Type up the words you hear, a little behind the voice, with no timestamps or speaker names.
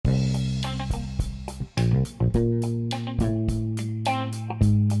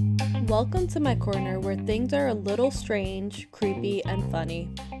Welcome to my corner where things are a little strange, creepy, and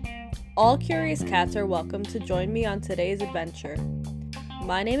funny. All curious cats are welcome to join me on today's adventure.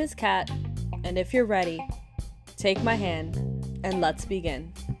 My name is Kat, and if you're ready, take my hand and let's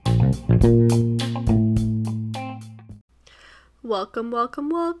begin.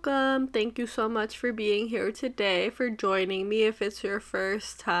 Welcome. Thank you so much for being here today, for joining me if it's your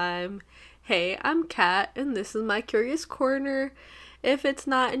first time. Hey, I'm Kat, and this is my Curious Corner. If it's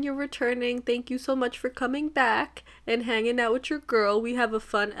not and you're returning, thank you so much for coming back and hanging out with your girl. We have a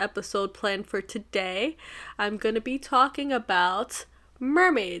fun episode planned for today. I'm going to be talking about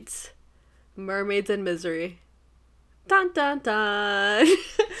mermaids. Mermaids and Misery. Dun dun dun.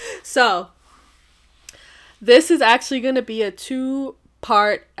 So, this is actually going to be a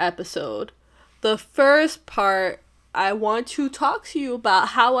 2-part episode. The first part, I want to talk to you about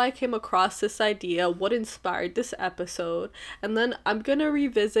how I came across this idea, what inspired this episode, and then I'm going to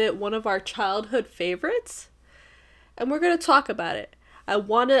revisit one of our childhood favorites, and we're going to talk about it. I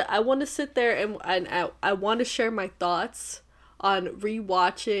want to sit there and I want to share my thoughts on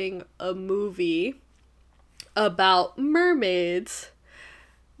rewatching a movie about mermaids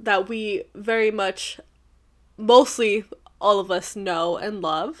that we very much, mostly all of us know and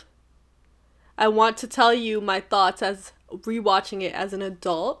love. I want to tell you my thoughts as rewatching it as an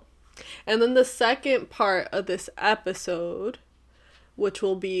adult. And then the second part of this episode, which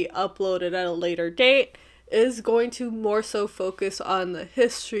will be uploaded at a later date, is going to more so focus on the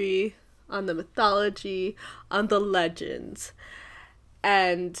history, on the mythology, on the legends,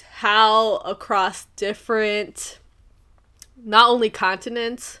 and how across different, not only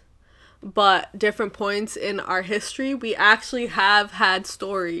continents, but different points in our history, we actually have had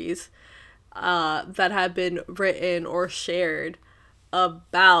stories that have been written or shared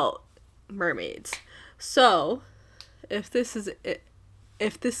about mermaids. So, if this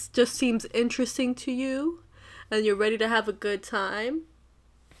just seems interesting to you and you're ready to have a good time,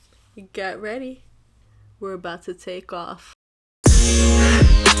 get ready. We're about to take off.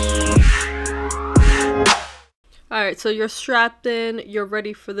 Alright, so you're strapped in, you're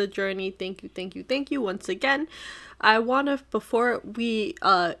ready for the journey. Thank you once again. I want to, before we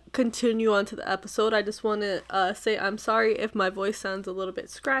continue on to the episode, I just want to say I'm sorry if my voice sounds a little bit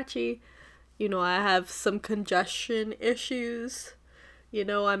scratchy. You know, I have some congestion issues. You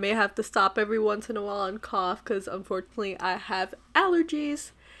know, I may have to stop every once in a while and cough because unfortunately I have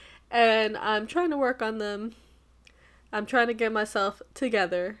allergies and I'm trying to work on them. I'm trying to get myself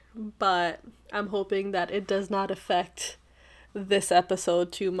together, but I'm hoping that it does not affect this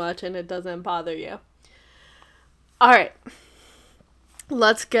episode too much and it doesn't bother you. Alright,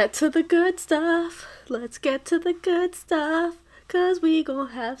 let's get to the good stuff. Cause we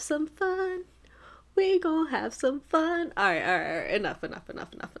gonna have some fun. Alright, enough.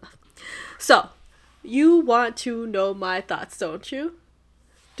 So, you want to know my thoughts, don't you?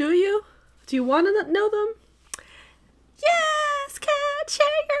 Do you? Do you want to know them? Yes, Kat, share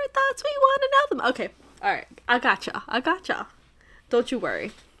your thoughts. We want to know them. Okay, alright, I gotcha. Don't you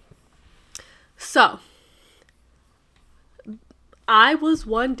worry. So, I was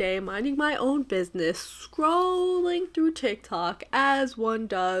one day minding my own business, scrolling through TikTok as one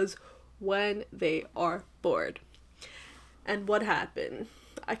does when they are bored. And what happened?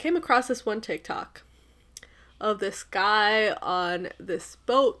 I came across this one TikTok of this guy on this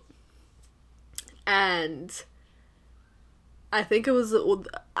boat, and I think it was,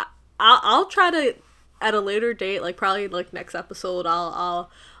 I'll try to, at a later date, like probably like next episode,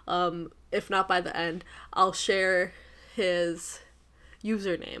 I'll if not by the end, I'll share his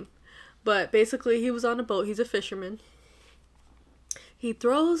username. But basically he was on a boat. He's a fisherman. He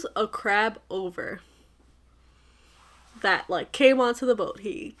throws a crab over that like came onto the boat.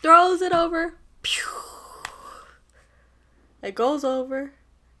 He throws it over. Pew! It goes over.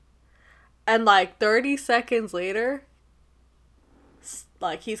 And like 30 seconds later,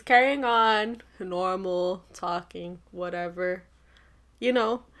 like he's carrying on, normal, talking, whatever, you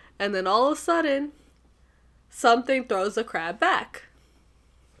know. And then all of a sudden, something throws the crab back.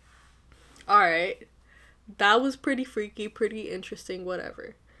 Alright, that was pretty freaky, pretty interesting,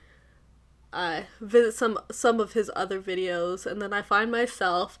 whatever. I visit some of his other videos, and then I find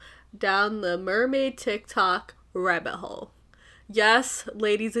myself down the mermaid TikTok rabbit hole. Yes,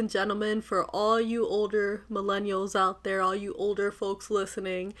 ladies and gentlemen, for all you older millennials out there, all you older folks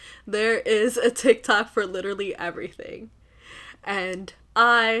listening, there is a TikTok for literally everything. And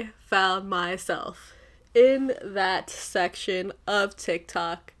I found myself in that section of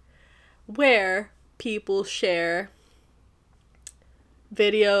TikTok where people share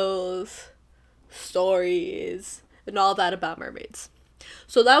videos, stories, and all that about mermaids.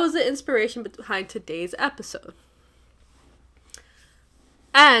 So that was the inspiration behind today's episode.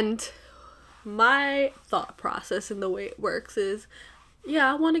 And my thought process and the way it works is,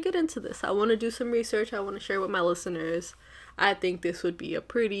 yeah, I want to get into this. I want to do some research. I want to share with my listeners. I think this would be a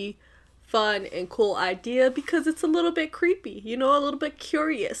pretty fun and cool idea because it's a little bit creepy, a little bit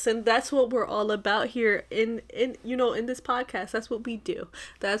curious, and that's what we're all about here in this podcast. That's what we do.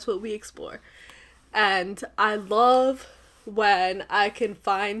 That's what we explore. And I love when I can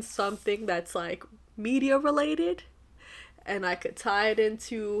find something that's like media related and I could tie it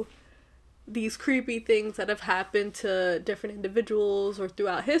into these creepy things that have happened to different individuals or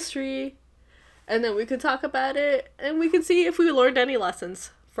throughout history, and then we could talk about it and we can see if we learned any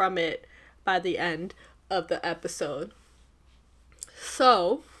lessons from it by the end of the episode.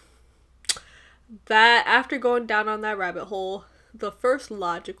 So that after going down on that rabbit hole, the first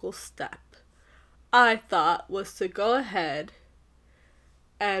logical step I thought was to go ahead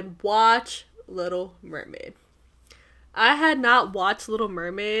and watch Little Mermaid. I had not watched Little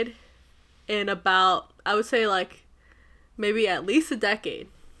Mermaid in about, I would say, like maybe at least a decade.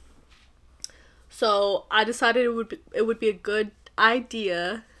 So I decided it would be a good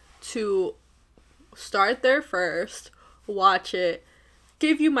idea to start there first, watch it,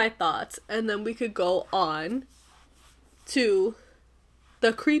 give you my thoughts, and then we could go on to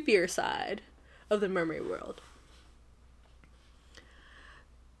the creepier side of the mermaid world.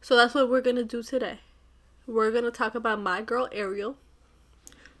 So that's what we're gonna do today. We're gonna talk about my girl Ariel,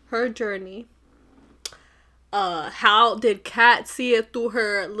 her journey. How did Kat see it through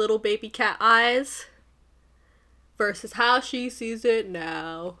her little baby cat eyes versus how she sees it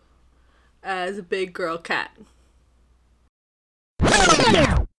now as a big girl Kat.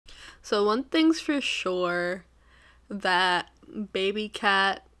 So one thing's for sure, that baby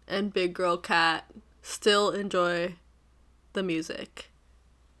Kat and big girl Kat still enjoy the music.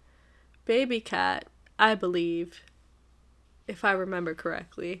 Baby Kat, I believe, if I remember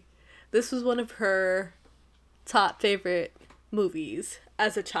correctly, this was one of her top favorite movies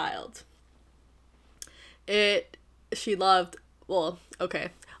as a child. She loved, well, okay,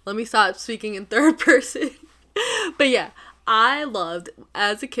 let me stop speaking in third person. But yeah, I loved,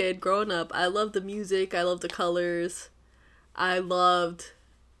 as a kid growing up, I loved the music, I loved the colors, I loved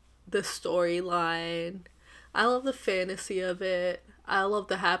the storyline, I loved the fantasy of it, I loved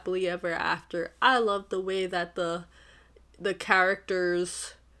the happily ever after. I loved the way that the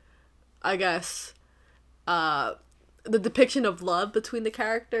characters, I guess, the depiction of love between the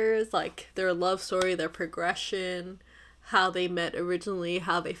characters, like their love story, their progression, how they met originally,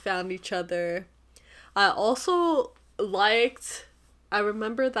 how they found each other. I also I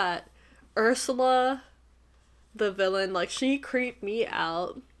remember that Ursula, the villain, like she creeped me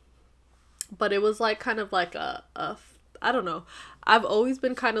out, but it was like kind of like a I don't know. I've always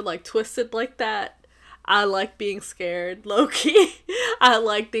been kind of like twisted like that. I like being scared, low-key. I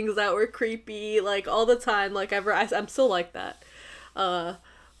like things that were creepy, like all the time, like I'm still like that. But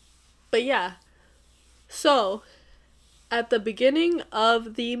yeah. So, at the beginning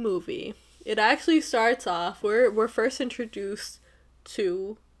of the movie, it actually starts off, we're first introduced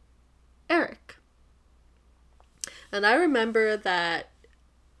to Eric. And I remember that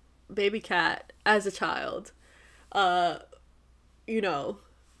baby Kat, as a child,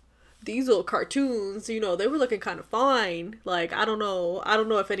 these little cartoons, they were looking kind of fine. Like, I don't know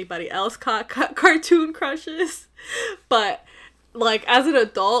if anybody else caught cartoon crushes, but like as an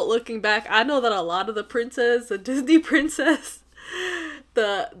adult looking back, I know that a lot of the Disney princess,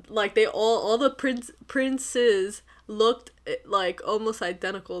 all the princes looked like almost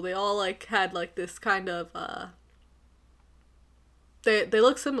identical. They all like had like this kind of they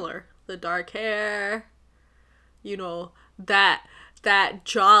look similar. The dark hair, that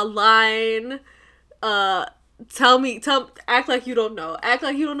jawline. Act like you don't know. Act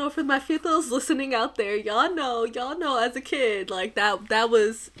like you don't know for my fiddles listening out there. Y'all know as a kid, like that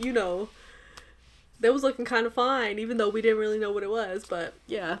was, that was looking kind of fine, even though we didn't really know what it was, but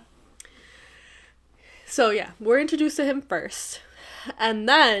yeah. So yeah, we're introduced to him first. And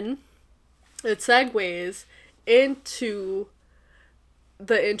then it segues into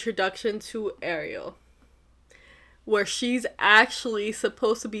the introduction to Ariel, where she's actually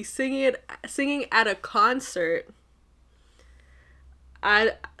supposed to be singing at a concert.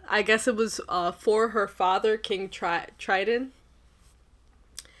 I guess it was for her father, King Triton.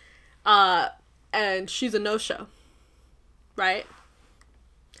 And she's a no-show, right?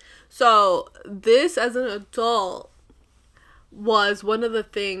 So this, as an adult, was one of the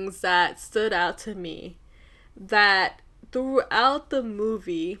things that stood out to me, that throughout the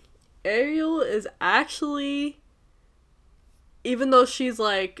movie, Ariel is actually, even though she's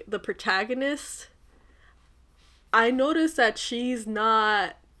like the protagonist, I noticed that she's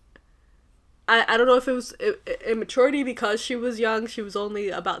not. I don't know if it was immaturity because she was young. She was only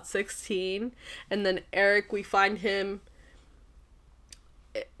about 16. And then Eric, we find him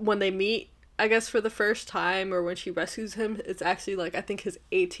when they meet, I guess, for the first time, or when she rescues him. It's actually like, I think, his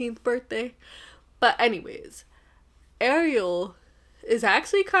 18th birthday. But, anyways, Ariel is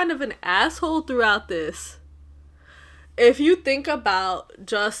actually kind of an asshole throughout this. If you think about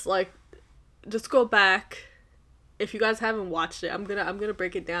just go back. If you guys haven't watched it, I'm gonna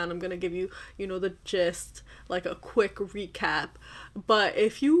break it down. I'm gonna give you, the gist, like a quick recap. But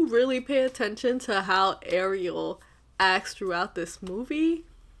if you really pay attention to how Ariel acts throughout this movie,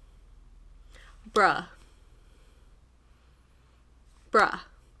 bruh,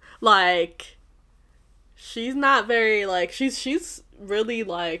 like, she's not very, like, she's really,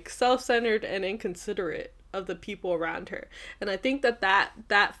 like, self-centered and inconsiderate of the people around her. And I think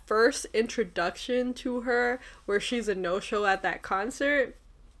that first introduction to her, where she's a no-show at that concert,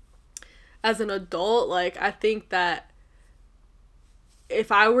 as an adult, like, I think that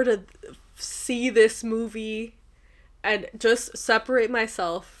if I were to see this movie and just separate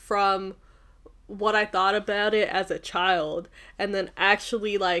myself from what I thought about it as a child, and then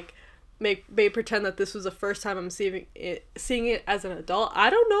actually, like, make pretend that this was the first time I'm seeing it as an adult, I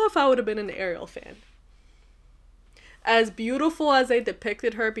don't know if I would have been an Ariel fan. As beautiful as they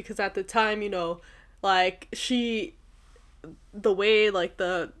depicted her, because at the time, like, the way, like,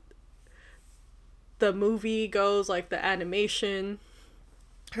 the movie goes, like, the animation,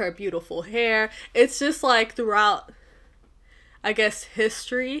 her beautiful hair, it's just, like, throughout, I guess,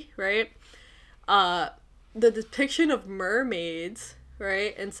 history, right? The depiction of mermaids,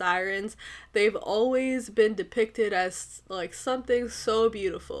 right, and sirens, they've always been depicted as, like, something so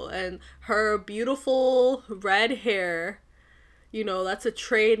beautiful. And her beautiful red hair, that's a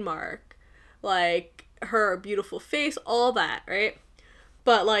trademark. Like, her beautiful face, all that, right?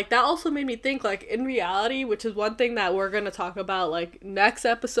 But, like, that also made me think, like, in reality, which is one thing that we're gonna talk about, like, next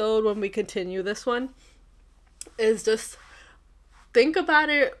episode when we continue this one, is just think about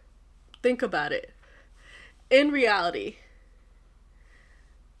it. In reality,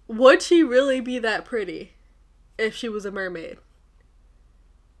 would she really be that pretty if she was a mermaid?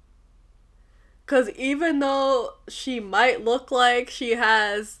 Because even though she might look like she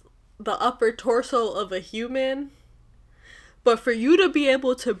has the upper torso of a human, but for you to be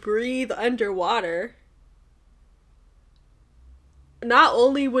able to breathe underwater, not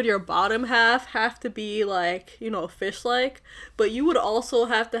only would your bottom half have to be, like, fish-like, but you would also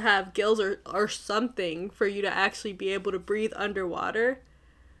have to have gills or something for you to actually be able to breathe underwater.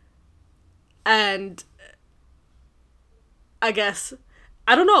 And I guess,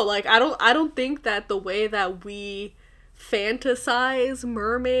 I don't know, like, I don't think that the way that we fantasize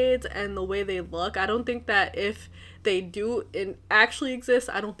mermaids and the way they look, I don't think that if they do actually exist,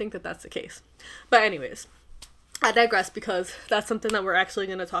 I don't think that that's the case. But anyways, I digress, because that's something that we're actually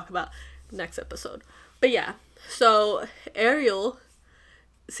going to talk about next episode. But yeah, so Ariel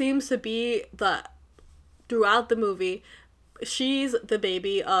seems to be throughout the movie, she's the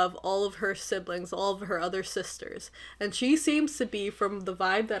baby of all of her siblings, all of her other sisters. And she seems to be, from the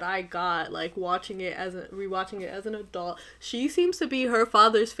vibe that I got, like, rewatching it as an adult, she seems to be her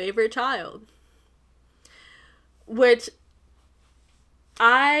father's favorite child. Which,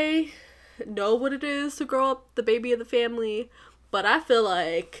 I know what it is to grow up the baby of the family, but I feel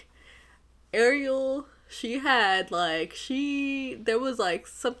like Ariel, there was, like,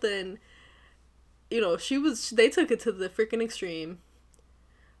 something, they took it to the freaking extreme.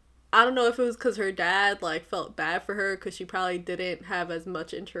 I don't know if it was because her dad, like, felt bad for her because she probably didn't have as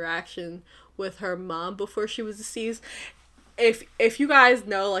much interaction with her mom before she was deceased. If you guys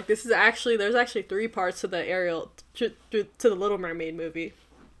know, like, there's actually 3 parts to the Ariel, to the Little Mermaid movie.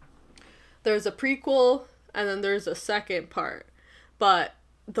 There's a prequel, and then there's a second part. But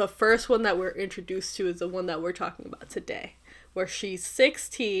the first one that we're introduced to is the one that we're talking about today, where she's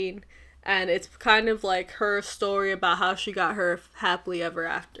 16, and it's kind of like her story about how she got her happily ever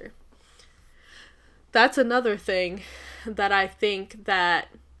after. That's another thing that I think that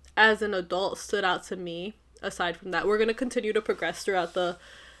as an adult stood out to me. Aside from that, we're going to continue to progress throughout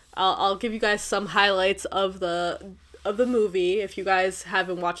I'll give you guys some highlights of the movie if you guys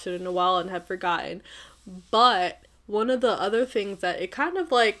haven't watched it in a while and have forgotten. But one of the other things that it kind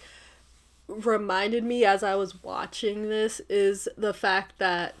of, like, reminded me as I was watching this is the fact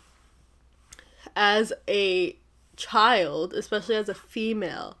that as a child, especially as a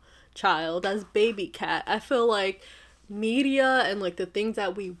female child, as baby Cat, I feel like media and like the things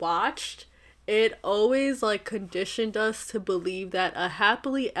that we watched, it always like conditioned us to believe that a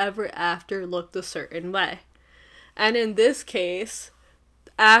happily ever after looked a certain way. And in this case,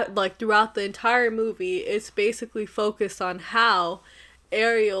 like throughout the entire movie, it's basically focused on how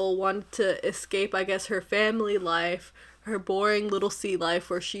Ariel wanted to escape, I guess, her family life, her boring little sea life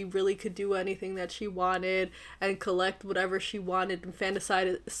where she really could do anything that she wanted and collect whatever she wanted and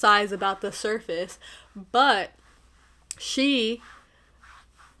fantasize about the surface. But she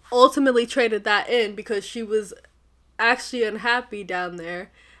ultimately traded that in because she was actually unhappy down there.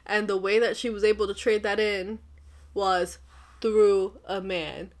 And the way that she was able to trade that in was through a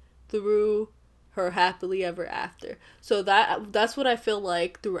man, through her happily ever after. So that's what I feel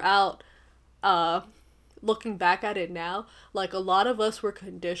like throughout looking back at it now, like a lot of us were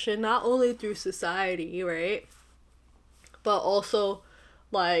conditioned not only through society, right? But also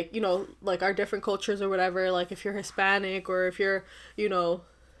like, like our different cultures or whatever, like if you're Hispanic or if you're, your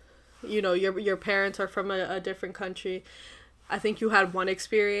parents are from a different country. I think you had one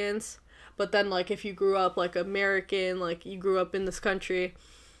experience, but then like if you grew up like American, like you grew up in this country,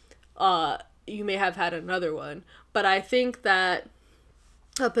 you may have had another one. But I think that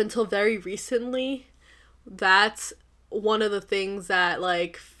up until very recently, that's one of the things that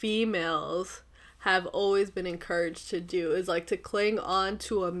like females have always been encouraged to do is like to cling on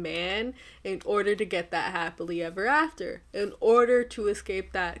to a man in order to get that happily ever after, in order to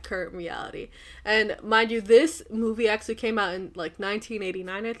escape that current reality. And mind you, this movie actually came out in like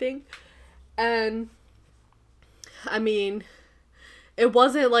 1989, I think. And I mean, it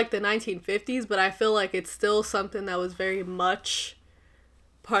wasn't like the 1950s, but I feel like it's still something that was very much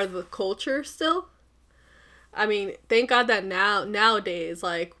part of the culture still. I mean, thank God that nowadays,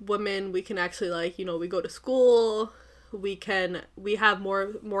 like women, we can actually like, we go to school, we have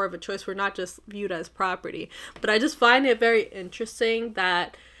more of a choice. We're not just viewed as property. But I just find it very interesting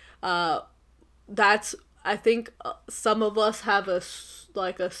that that's, I think some of us have a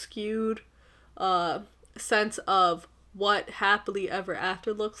skewed sense of what happily ever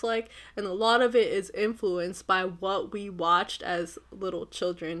after looks like, and a lot of it is influenced by what we watched as little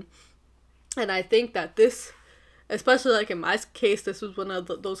children. And I think that this, especially like in my case, this was one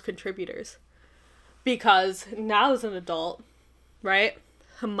of those contributors. Because now as an adult, right,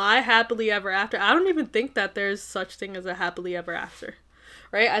 my happily ever after, I don't even think that there's such thing as a happily ever after,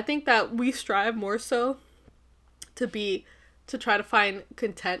 right? I think that we strive more so to try to find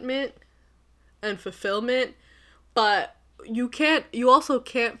contentment and fulfillment, but you also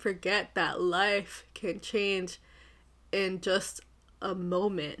can't forget that life can change in just a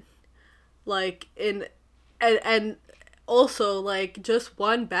moment. Like and also like just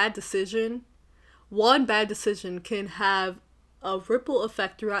one bad decision can have a ripple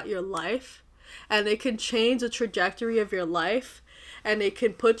effect throughout your life, and it can change the trajectory of your life, and it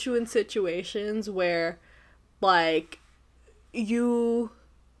can put you in situations where like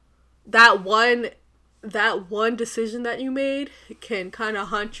that one decision that you made can kind of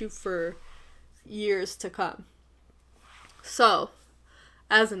haunt you for years to come. So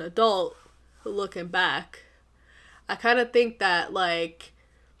as an adult, looking back, I kind of think that like,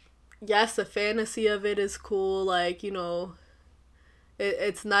 yes, the fantasy of it is cool, like,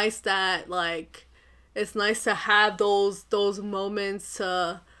 it's nice that like it's nice to have those moments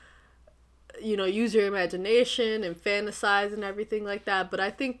to use your imagination and fantasize and everything like that. But I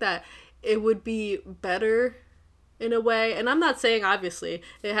think that it would be better in a way, and I'm not saying obviously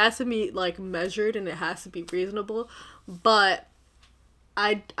it has to be like measured and it has to be reasonable, but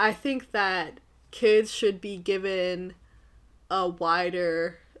I think that kids should be given a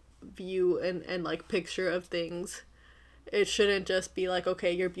wider view and like picture of things. It shouldn't just be like,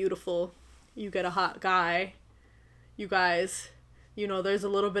 okay, you're beautiful, you get a hot guy, you guys, there's a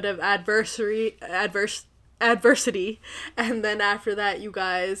little bit of adversity, and then after that you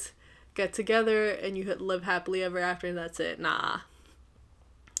guys get together and you live happily ever after and that's it. Nah,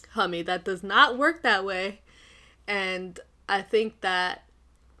 homie, that does not work that way. And I think that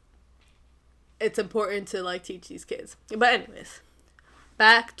it's important to like teach these kids. But anyways,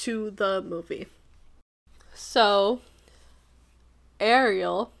 back to the movie. So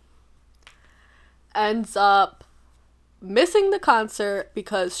Ariel ends up missing the concert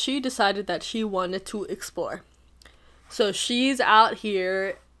because she decided that she wanted to explore. So she's out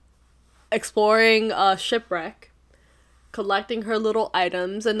here exploring a shipwreck, collecting her little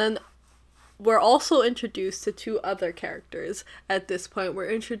items, and then we're also introduced to two other characters. At this point, we're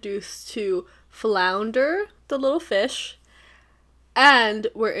introduced to Flounder, the little fish, and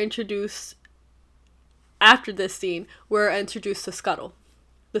after this scene, we're introduced to Scuttle,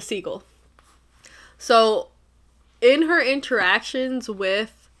 the seagull. So in her interactions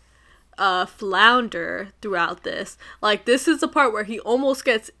with Flounder throughout this, like, this is the part where he almost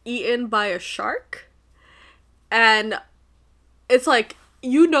gets eaten by a shark, and it's like,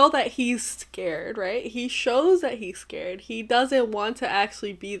 you know that he's scared, right? He shows that he's scared. He doesn't want to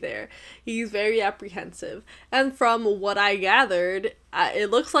actually be there. He's very apprehensive. And from what I gathered, it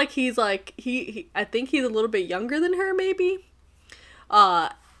looks like he's like, I think he's a little bit younger than her, maybe.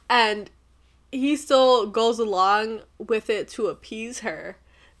 And he still goes along with it to appease her,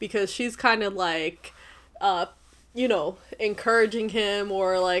 because she's kind of like, encouraging him,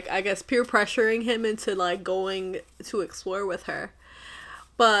 or like, I guess, peer pressuring him into like going to explore with her.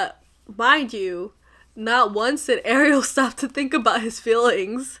 But mind you, not once did Ariel stop to think about his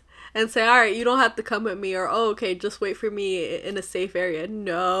feelings and say, all right, you don't have to come with me, or, oh, okay, just wait for me in a safe area.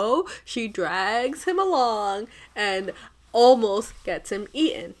 No, she drags him along and almost gets him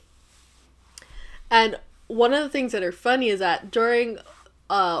eaten. And one of the things that are funny is that during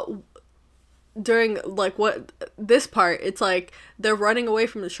like what this part, it's like they're running away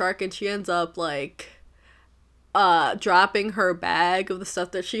from the shark, and she ends up like dropping her bag of the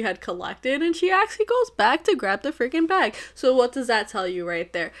stuff that she had collected, and she actually goes back to grab the freaking bag. So what does that tell you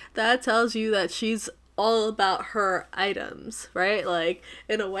right there? That tells you that she's all about her items, right? Like,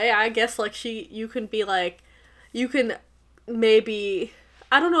 in a way, I guess, like, you can be like, you can maybe,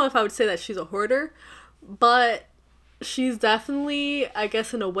 I don't know if I would say that she's a hoarder, but she's definitely, I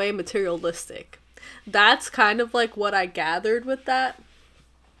guess, in a way, materialistic. That's kind of like what I gathered with that.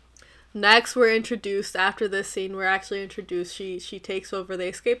 Next, we're introduced, after this scene, we're actually introduced, she takes over, they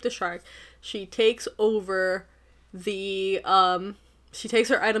escape the shark, she takes over she takes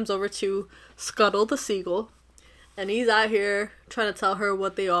her items over to Scuttle the seagull, and he's out here trying to tell her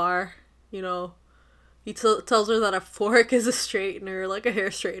what they are, you know. He tells her that a fork is a straightener, like a hair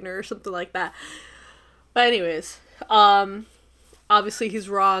straightener or something like that. But anyways, obviously he's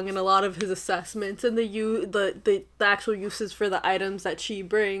wrong in a lot of his assessments and the actual uses for the items that she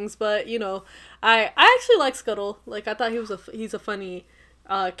brings. But, you know, I actually like Scuttle. Like, I thought he's a funny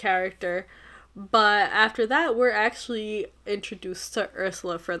character. But after that, we're actually introduced to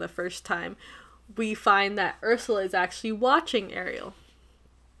Ursula for the first time. We find that Ursula is actually watching Ariel.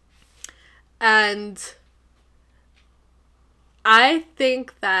 And I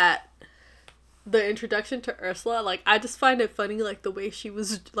think that the introduction to Ursula, like, I just find it funny, like, the way she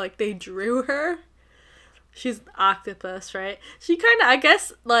was, like, they drew her. She's an octopus, right? She kind of, I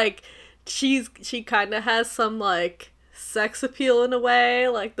guess, like, she kind of has some, like, sex appeal in a way,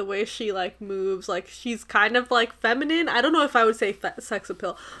 like, the way she, like, moves, like, she's kind of, like, feminine. I don't know if I would say sex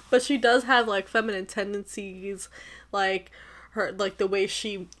appeal, but she does have, like, feminine tendencies, like, her, like, the way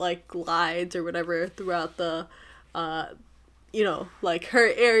she, like, glides or whatever throughout the, you know, like,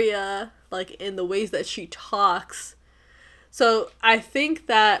 her area, like, in the ways that she talks. So I think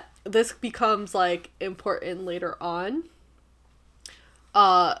that this becomes, like, important later on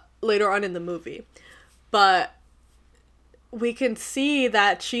in the movie. But we can see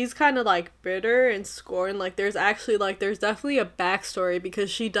that she's kind of, like, bitter and scorned. Like, there's actually, like, there's definitely a backstory, because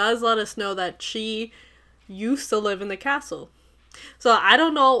she does let us know that she used to live in the castle. So I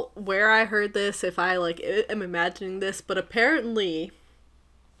don't know where I heard this, if I, like, am imagining this, but apparently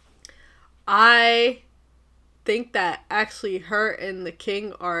I think that actually her and the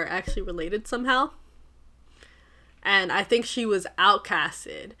king are actually related somehow. And I think she was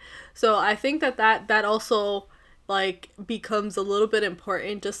outcasted. So I think that also, like, becomes a little bit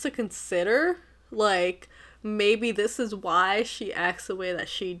important just to consider. Like, maybe this is why she acts the way that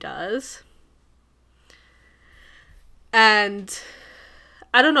she does. And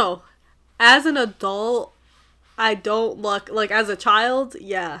I don't know. As an adult, I don't look, like, as a child,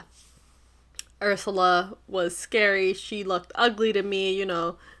 yeah, Ursula was scary. She looked ugly to me, you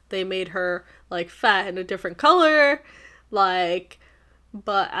know. They made her, like, fat and a different color, like,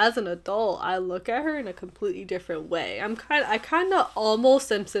 but as an adult, I look at her in a completely different way. I kind of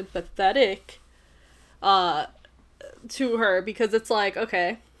almost am sympathetic to her, because it's like,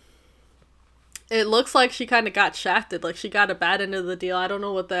 okay, it looks like she kind of got shafted, like, she got a bad end of the deal. I don't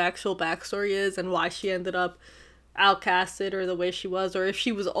know what the actual backstory is and why she ended up outcasted or the way she was, or if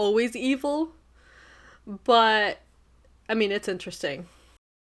she was always evil. But, I mean, it's interesting.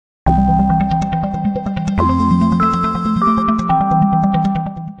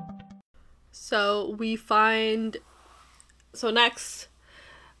 So next,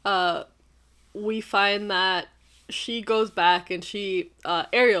 we find that she goes back and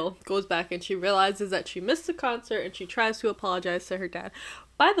Ariel goes back and she realizes that she missed the concert, and she tries to apologize to her dad.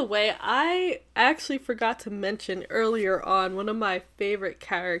 By the way, I actually forgot to mention earlier on, one of my favorite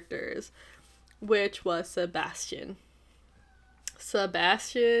characters which was Sebastian.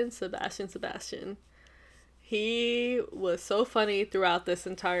 Sebastian. He was so funny throughout this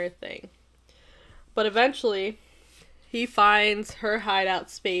entire thing. But eventually, he finds her hideout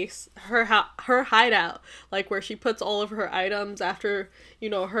space, her hideout, like where she puts all of her items after,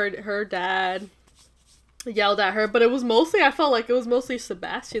 her dad yelled at her. But I felt like it was mostly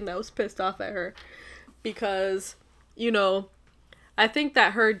Sebastian that was pissed off at her because, I think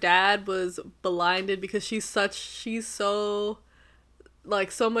that her dad was blinded because she's so,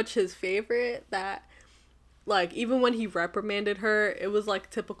 like, so much his favorite that, like, even when he reprimanded her, it was like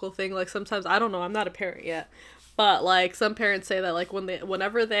typical thing. Like, sometimes, I don't know, I'm not a parent yet, but like some parents say that, like,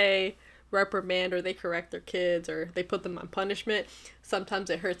 whenever they reprimand or they correct their kids or they put them on punishment, sometimes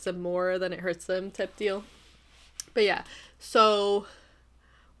it hurts them more than it hurts them, type deal. But yeah, so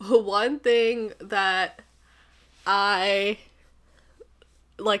one thing that I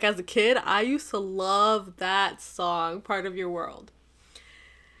like as a kid, I used to love that song, Part of Your World.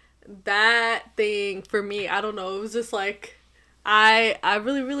 That thing for me, I don't know, it was just like I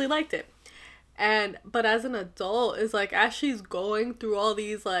really really liked it. And but as an adult, it's like as she's going through all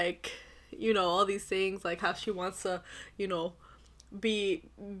these, like, all these things, like how she wants to, you know, be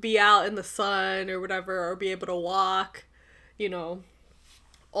out in the sun or whatever, or be able to walk, you know,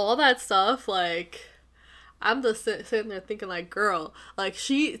 all that stuff, like I'm just sitting there thinking, like, girl, like,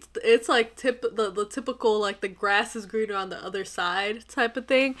 it's like the typical, like, the grass is greener on the other side type of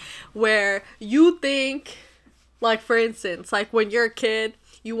thing, where you think, like, for instance, like, when you're a kid,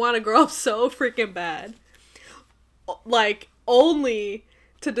 you want to grow up so freaking bad, like, only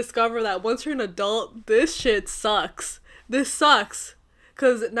to discover that once you're an adult, this shit sucks. This sucks.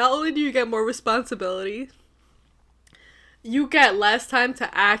 Because not only do you get more responsibility, you get less time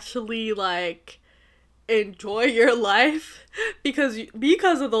to actually, like, enjoy your life because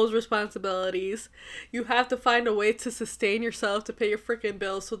of those responsibilities. You have to find a way to sustain yourself, to pay your freaking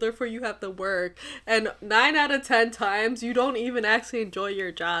bills, so therefore you have to work, and 9 out of 10 times you don't even actually enjoy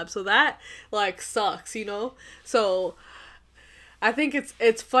your job, so that, like, sucks, so I think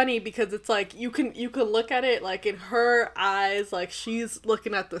it's funny because it's like you can look at it, like, in her eyes, like, she's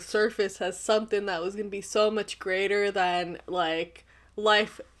looking at the surface as something that was gonna be so much greater than, like,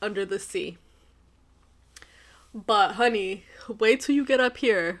 life under the sea. But honey, wait till you get up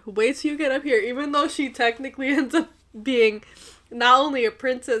here. Wait till you get up here. Even though she technically ends up being not only a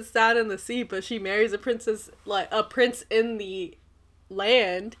princess down in the sea, but she marries a princess, like a prince in the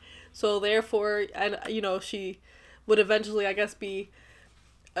land. So therefore, and she would eventually, I guess, be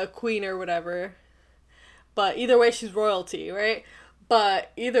a queen or whatever. But either way, she's royalty, right?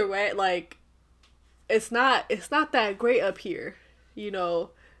 But either way, like, it's not that great up here.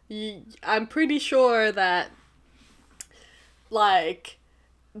 I'm pretty sure that, like,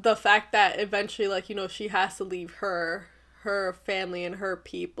 the fact that eventually, like, she has to leave her family and her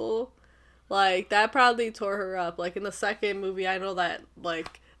people, like, that probably tore her up. Like, in the second movie, I know that,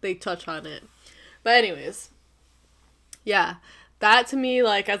 like, they touch on it. But anyways, yeah, that to me,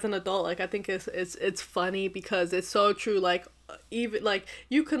 like, as an adult, like, I think it's funny because it's so true. Like, even, like,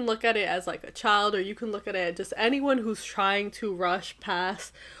 you can look at it as, like, a child, or you can look at it as just anyone who's trying to rush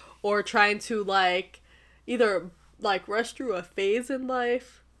past or trying to, like, either, like, rush through a phase in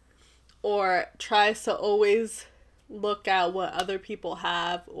life, or tries to always look at what other people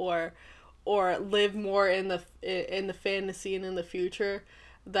have, or live more in the fantasy and in the future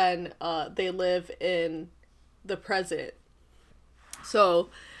than they live in the present. So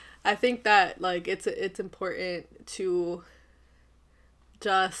I think that, like, it's important to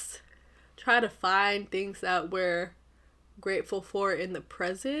just try to find things that we're grateful for in the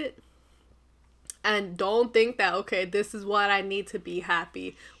present. And don't think that, okay, this is what I need to be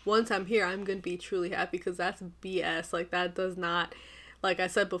happy. Once I'm here, I'm going to be truly happy, because that's BS. Like, that does not, like I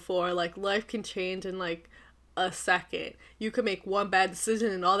said before, like, life can change in, like, a second. You could make one bad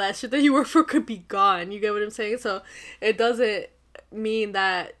decision and all that shit that you worked for could be gone. You get what I'm saying? So it doesn't mean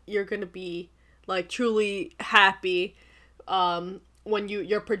that you're going to be, like, truly happy when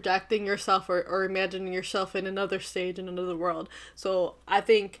you're projecting yourself or imagining yourself in another stage, in another world. So I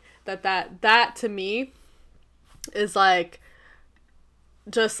think that to me is, like,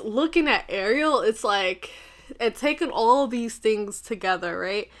 just looking at Ariel, it's like, it's taken all these things together,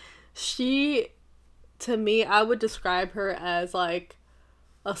 right? She, to me, I would describe her as, like,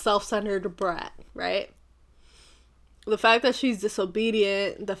 a self-centered brat, right? The fact that she's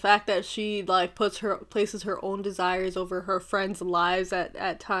disobedient, the fact that she, like, places her own desires over her friends' lives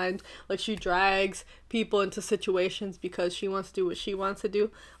at times, like, she drags people into situations because she wants to do what she wants to do.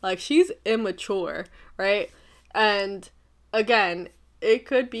 Like, she's immature, right? And again, it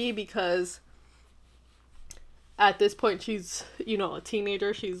could be because at this point she's, you know, a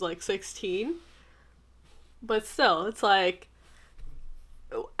teenager. She's like 16. But still, it's like,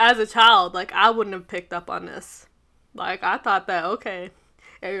 as a child, like, I wouldn't have picked up on this. Like, I thought that, okay,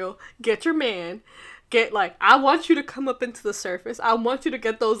 Ariel, get your man. Get, like, I want you to come up into the surface. I want you to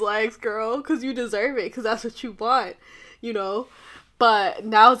get those legs, girl, because you deserve it, because that's what you want, you know? But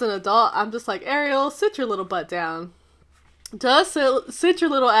now as an adult, I'm just like, Ariel, sit your little butt down. Just sit your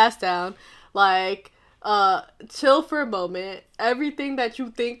little ass down. Like, chill for a moment. Everything that you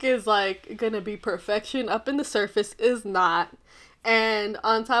think is, like, gonna be perfection up in the surface is not. And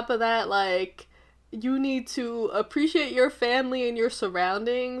on top of that, like, you need to appreciate your family and your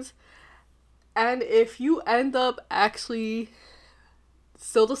surroundings. And if you end up actually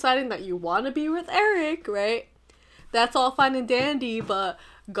still deciding that you want to be with Eric, right? That's all fine and dandy, but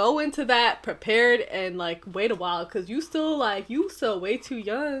go into that prepared and, like, wait a while, because you still way too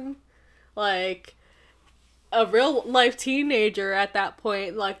young. Like, a real life teenager at that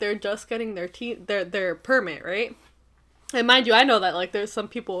point, like, they're just getting their permit, right? And mind you, I know that, like, there's some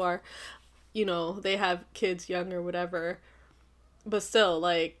people are, you know, they have kids young or whatever, but still,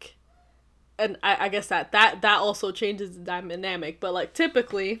 like, and I guess that also changes the dynamic, but, like,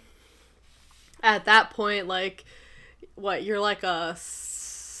 typically at that point, like, what, you're like a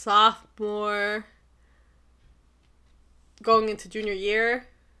sophomore going into junior year,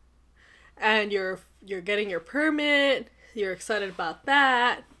 and you're getting your permit, you're excited about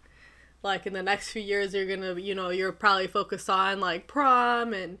that. Like, in the next few years, you're gonna, you know, you're probably focused on, like,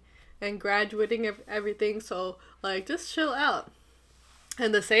 prom and graduating everything, so, like, just chill out.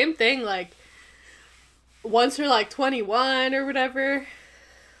 And the same thing, like, once you're, like, 21 or whatever,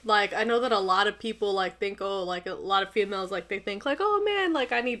 like, I know that a lot of people, like, think, oh, like, a lot of females, like, they think, like, oh, man,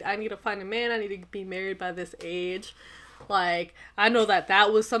 like, I need to find a man, I need to be married by this age. Like, I know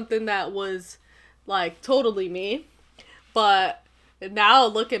that was something that was, like, totally me. But now,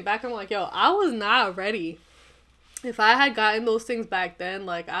 looking back, I'm like, yo, I was not ready. If I had gotten those things back then,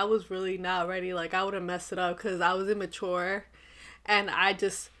 like, I was really not ready. Like, I would have messed it up because I was immature. And I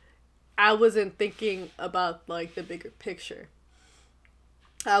wasn't thinking about, like, the bigger picture.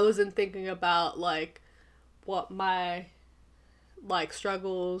 I wasn't thinking about, like, what my, like,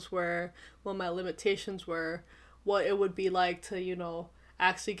 struggles were, what my limitations were, what it would be like to, you know,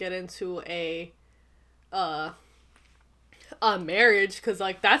 actually get into a marriage, because,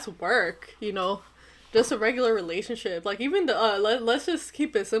 like, that's work, you know, just a regular relationship. Like, even let's just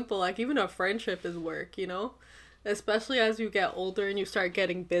keep it simple, like, even a friendship is work, you know, especially as you get older and you start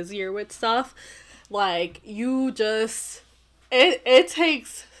getting busier with stuff. Like, you just, it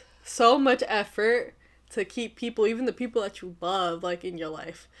takes so much effort to keep people, even the people that you love, like, in your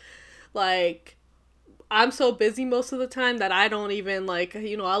life. Like, I'm so busy most of the time that I don't even, like,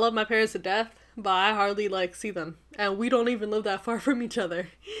 you know, I love my parents to death, but I hardly, like, see them. And we don't even live that far from each other,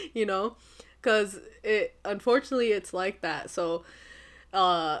 you know? Because unfortunately, it's like that. So,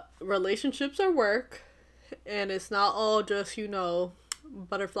 relationships are work, and it's not all just, you know,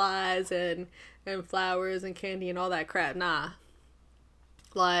 butterflies and flowers and candy and all that crap. Nah.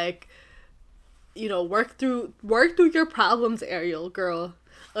 Like, you know, work through your problems, Ariel, girl.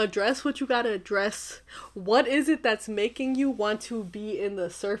 Address what you gotta address. What is it that's making you want to be in the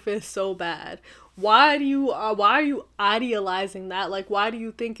surface so bad? Why are you idealizing that? Like, why do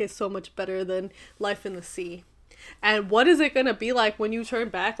you think it's so much better than life in the sea? And what is it gonna be like when you turn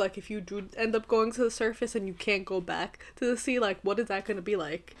back? Like, if you do end up going to the surface and you can't go back to the sea, like, what is that gonna be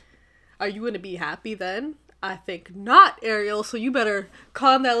like? Are you gonna be happy then? I think not, Ariel, so you better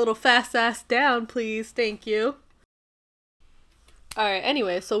calm that little fast ass down, please. Thank you. Alright,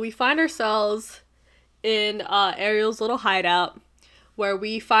 anyway, so we find ourselves in Ariel's little hideout, where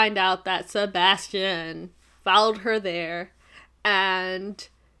we find out that Sebastian followed her there, and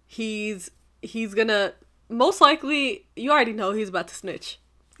he's gonna, most likely, you already know he's about to snitch.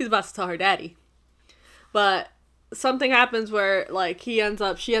 He's about to tell her daddy. But something happens where, like, she ends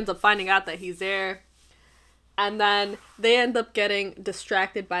up finding out that he's there, and then they end up getting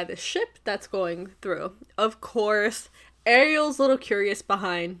distracted by the ship that's going through. Of course, Ariel's little curious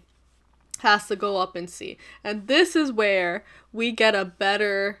behind has to go up and see. And this is where we get a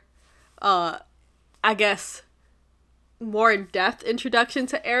better, I guess, more in-depth introduction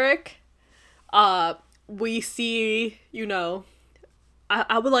to Eric. We see, you know,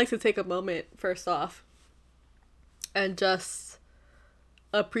 I would like to take a moment, first off, and just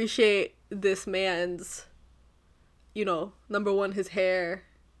appreciate this man's, you know, number one, his hair,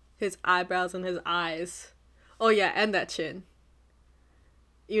 his eyebrows, and his eyes. Oh yeah, and that chin.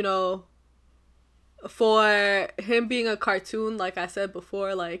 You know, for him being a cartoon, like I said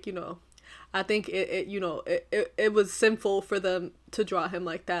before, like, you know, I think it was sinful for them to draw him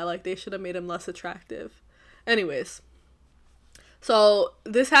like that. Like, they should have made him less attractive. Anyways, so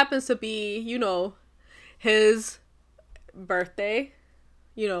this happens to be, his birthday,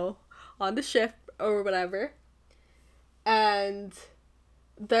 on the ship or whatever. And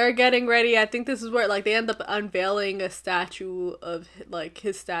they're getting ready. I think this is where, like, they end up unveiling a statue of, like,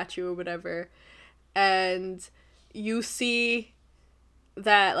 his statue or whatever. And you see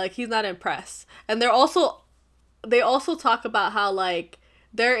that, like, he's not impressed. And they also talk about how, like,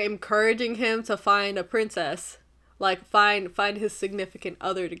 they're encouraging him to find a princess, like, find his significant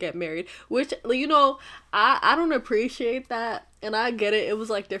other to get married, which, I don't appreciate that. And I get it, it was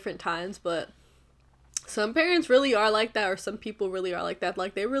like different times, but some parents really are like that, or some people really are like that.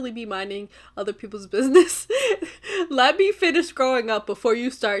 Like, they really be minding other people's business. Let me finish growing up before you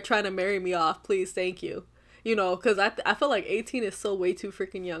start trying to marry me off, please. Thank you. Because I feel like 18 is still way too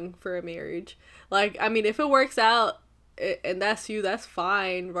freaking young for a marriage. Like, I mean, if it works out and that's you, that's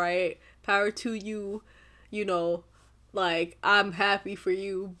fine, right? Power to you, like, I'm happy for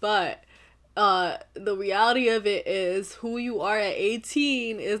you. But the reality of it is, who you are at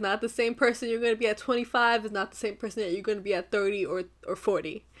 18 is not the same person you're going to be at 25, is not the same person that you're going to be at 30 or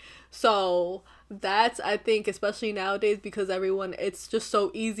 40. So that's, I think, especially nowadays, because everyone, it's just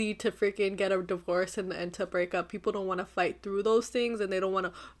so easy to freaking get a divorce and to break up. People don't want to fight through those things, and they don't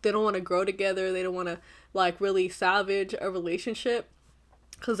want to grow together. They don't want to, like, really salvage a relationship,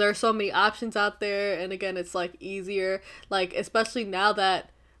 because there are so many options out there. And again, it's, like, easier, like, especially now that,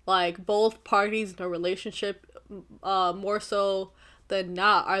 like, both parties in a relationship, more so than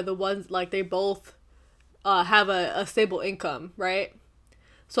not, are the ones, like, they both have a stable income, right?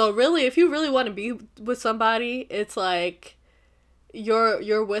 So really, if you really want to be with somebody, it's like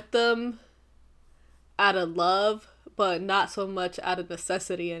you're with them out of love, but not so much out of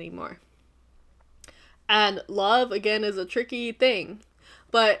necessity anymore. And love, again, is a tricky thing.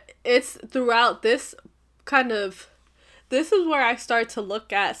 But it's throughout this this is where I start to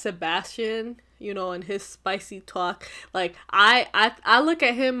look at Sebastian, and his spicy talk. Like, I look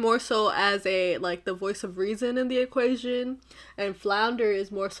at him more so as like, the voice of reason in the equation, and Flounder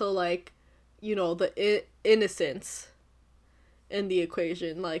is more so like, the innocence in the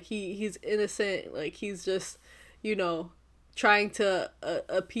equation. Like, he's innocent, like, he's just, trying to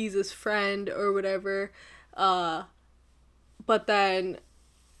appease his friend or whatever. But then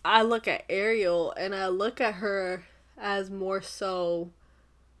I look at Ariel, and I look at her as more so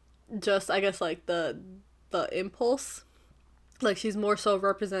just, I guess, like, the impulse. Like, she's more so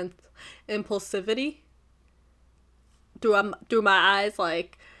represents impulsivity through my eyes.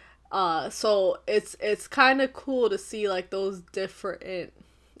 Like, so it's kind of cool to see, like, those different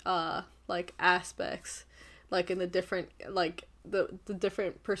like, aspects, like, in the different, like, the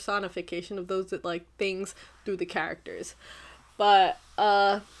different personification of those, like, things through the characters. But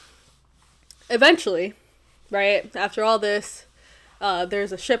eventually, right after all this,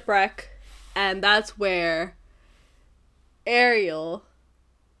 there's a shipwreck, and that's where Ariel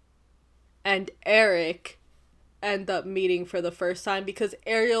and Eric end up meeting for the first time, because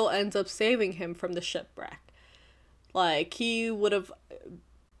Ariel ends up saving him from the shipwreck. Like, he would have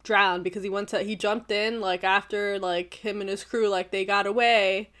drowned because he jumped in, like, after, like, him and his crew, like, they got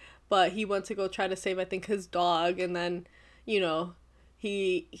away, but he went to go try to save, I think, his dog, and then,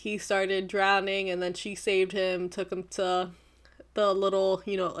 he started drowning, and then she saved him, took him to the little,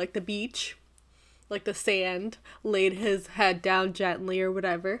 like, the beach, like, the sand, laid his head down gently or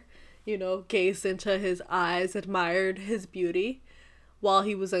whatever, gazed into his eyes, admired his beauty while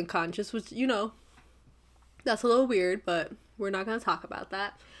he was unconscious, which, that's a little weird, but we're not going to talk about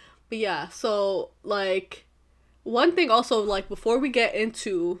that. But yeah, so, like, one thing also, like, before we get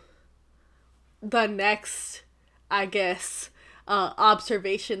into the next, I guess,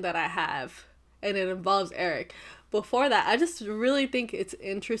 observation that I have, and it involves Eric. Before that, I just really think it's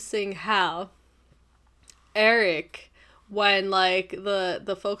interesting how Eric, when, like,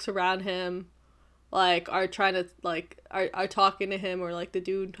 the folks around him, like, are trying to, like, are talking to him, or, like, the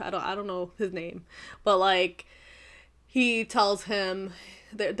dude, I don't know his name, but, like, he tells him,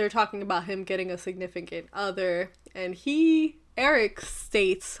 they're talking about him getting a significant other, and Eric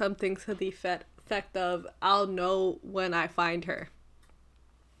states something to the effect of, "I'll know when I find her."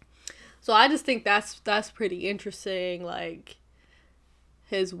 So I just think that's pretty interesting, like,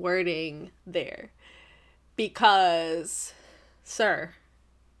 his wording there. Because, sir,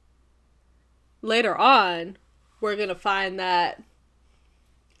 later on, we're gonna find that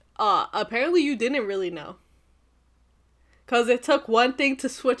apparently you didn't really know. Because it took one thing to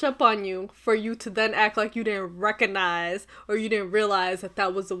switch up on you for you to then act like you didn't recognize or you didn't realize that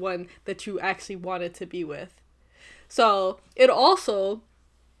that was the one that you actually wanted to be with. So it also,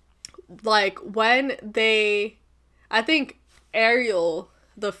 like, when they, I think Ariel,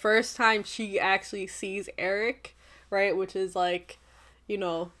 the first time she actually sees Eric, right, which is like, you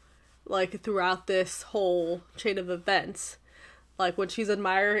know, like throughout this whole chain of events, like when she's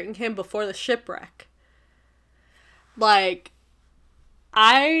admiring him before the shipwreck, like,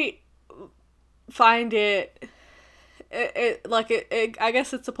 I find it I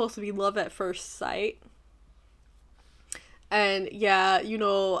guess it's supposed to be love at first sight. And yeah, you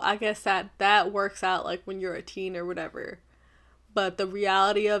know, I guess that works out like when you're a teen or whatever. But the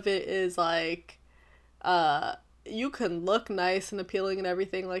reality of it is like, uh you can look nice and appealing and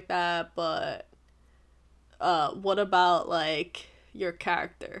everything like that, but what about like your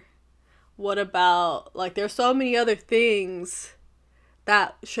character? What about, like, there's so many other things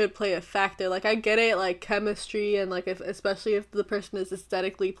that should play a factor. Like, I get it, like chemistry, and like, if especially if the person is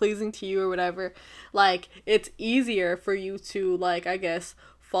aesthetically pleasing to you or whatever, like it's easier for you to, like, I guess,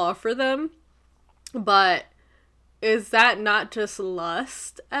 fall for them. But is that not just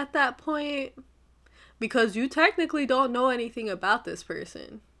lust at that point? Because you technically don't know anything about this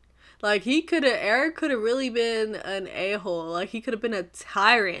person. Like, Eric could have really been an a-hole. Like, he could have been a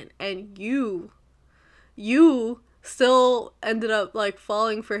tyrant, and you still ended up like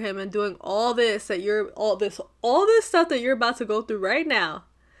falling for him and doing all this that you're all this stuff that you're about to go through right now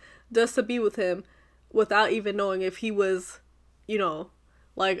just to be with him without even knowing if he was, you know,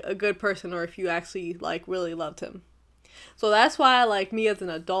 like a good person or if you actually like really loved him. So that's why, like, me as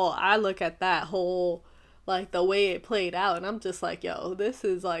an adult, I look at that whole, like, the way it played out, and I'm just like, yo, this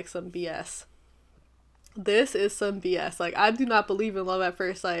is like some BS. This is some BS. Like, I do not believe in love at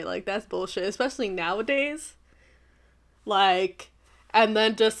first sight. Like, that's bullshit, especially nowadays. Like, and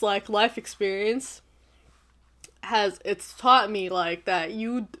then just like life experience it's taught me like that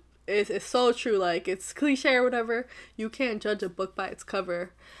it's so true. Like, it's cliche or whatever. You can't judge a book by its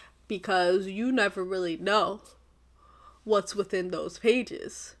cover because you never really know what's within those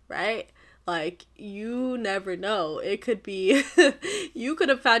pages, right? Like, you never know. It could be, you could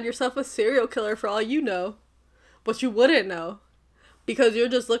have found yourself a serial killer for all you know, but you wouldn't know because you're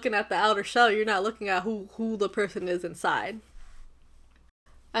just looking at the outer shell. You're not looking at who the person is inside.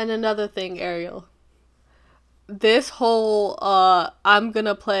 And another thing, Ariel, this whole, I'm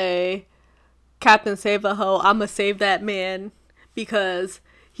gonna play Captain Save a Hoe, I'm gonna save that man because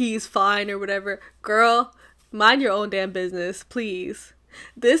he's fine or whatever. Girl, mind your own damn business, please.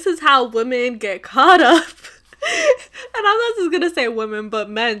 This is how women get caught up. And I'm not just gonna say women, but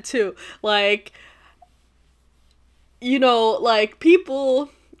men too. Like, you know, like, people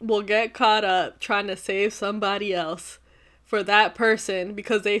will get caught up trying to save somebody else for that person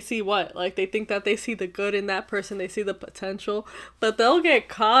because they see what? Like, they think that they see the good in that person, they see the potential, but they'll get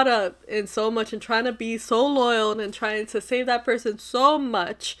caught up in so much and trying to be so loyal and trying to save that person so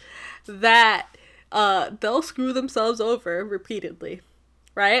much that they'll screw themselves over repeatedly,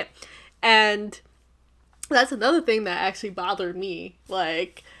 right? And that's another thing that actually bothered me,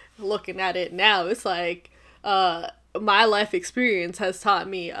 like, looking at it now. It's like, my life experience has taught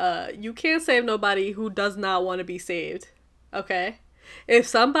me, you can't save nobody who does not want to be saved. Okay? If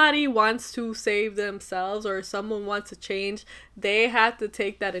somebody wants to save themselves or someone wants to change, they have to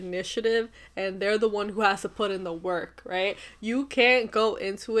take that initiative and they're the one who has to put in the work, right? You can't go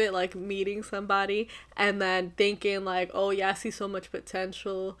into it like meeting somebody and then thinking like, oh yeah, I see so much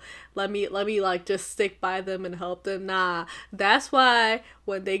potential. Let me like just stick by them and help them. Nah. That's why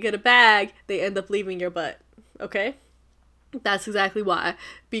when they get a bag, they end up leaving your butt. Okay? That's exactly why.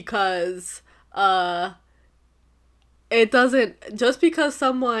 Because it doesn't, just because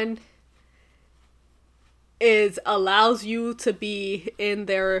someone allows you to be in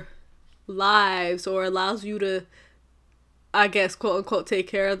their lives or allows you to, I guess, quote unquote, take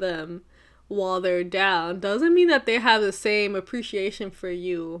care of them while they're down, doesn't mean that they have the same appreciation for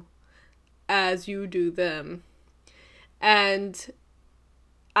you as you do them. And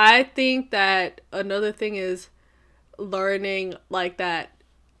I think that another thing is learning like that.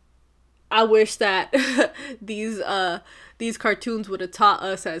 I wish that these cartoons would have taught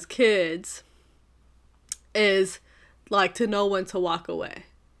us as kids is like to know when to walk away.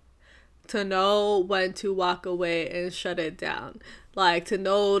 To know when to walk away and shut it down. Like, to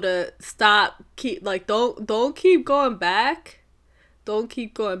know to stop, don't keep going back. Don't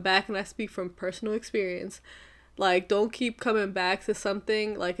keep going back, and I speak from personal experience. Like, don't keep coming back to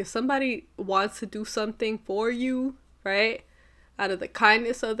something. Like, if somebody wants to do something for you, right? Out of the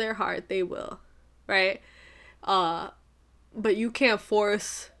kindness of their heart, they will, right? but you can't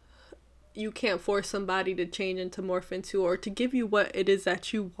force somebody to change into morph into, or to give you what it is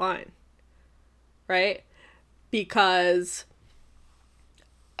that you want, right? Because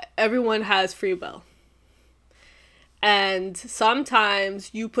everyone has free will. And sometimes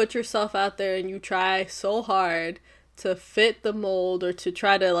you put yourself out there and you try so hard to fit the mold, or to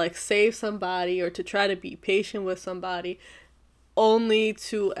try to like save somebody, or to try to be patient with somebody, only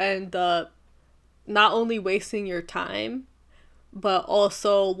to end up not only wasting your time, but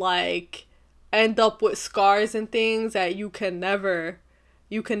also like end up with scars and things that you can never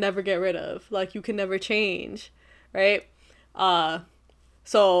get rid of, like you can never change, right?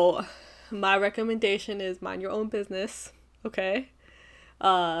 So my recommendation is mind your own business, okay?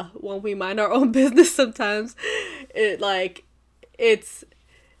 When we mind our own business, sometimes it's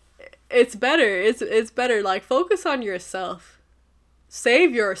it's better. It's better. Like, focus on yourself.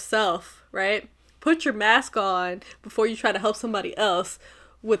 Save yourself, right? Put your mask on before you try to help somebody else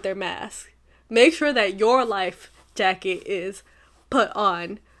with their mask. Make sure that your life jacket is put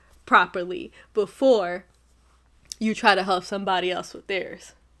on properly before you try to help somebody else with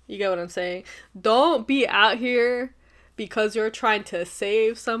theirs. You get what I'm saying? Don't be out here because you're trying to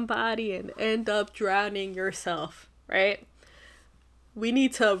save somebody and end up drowning yourself, right? We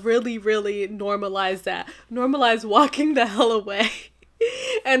need to really, really normalize that. Normalize walking the hell away.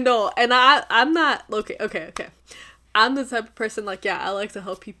 And no, and I'm not, okay. I'm the type of person, like, yeah, I like to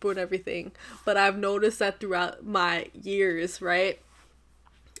help people and everything, but I've noticed that throughout my years, right?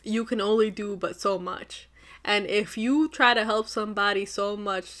 You can only do but so much. And if you try to help somebody so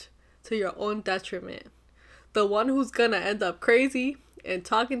much to your own detriment, the one who's gonna end up crazy and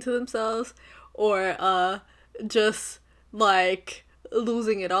talking to themselves, or just like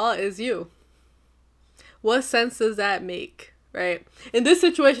losing it all, is you. What sense does that make, right? In this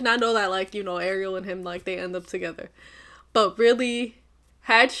situation, I know that, like, Ariel and him, like, they end up together, but really,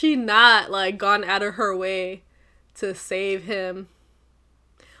 had she not like gone out of her way to save him,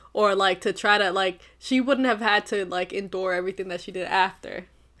 or like to try to, like, she wouldn't have had to like endure everything that she did after,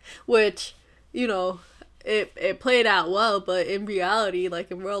 which, it played out well, but in reality,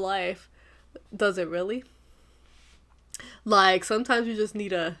 like in real life, does it really? Like, sometimes you just need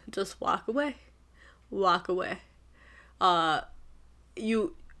to just walk away. Walk away.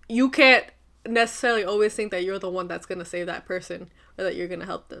 You can't necessarily always think that you're the one that's gonna save that person, or that you're gonna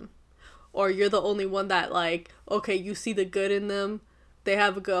help them, or you're the only one that, like, okay, you see the good in them, they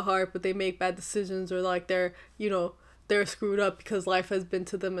have a good heart, but they make bad decisions, or like they're screwed up because life has been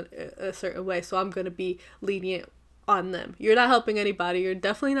to them in a certain way, so I'm gonna be lenient on them. You're not helping anybody. You're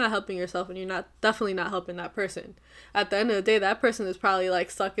definitely not helping yourself, and you're definitely not helping that person. At the end of the day, that person is probably like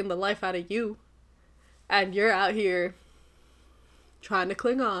sucking the life out of you, and you're out here trying to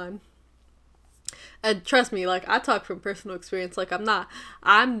cling on. And trust me, like, I talk from personal experience. Like, I'm not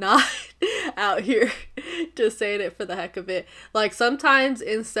out here just saying it for the heck of it. Like, sometimes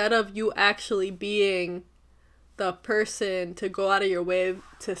instead of you actually being the person to go out of your way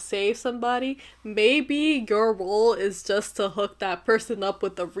to save somebody, maybe your role is just to hook that person up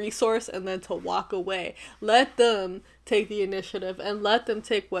with the resource and then to walk away. Let them take the initiative, and let them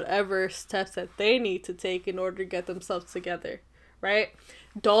take whatever steps that they need to take in order to get themselves together, right?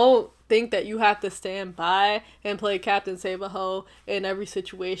 Don't think that you have to stand by and play Captain Save-A-Ho in every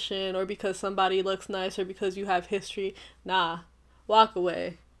situation, or because somebody looks nice, or because you have history. Nah. Walk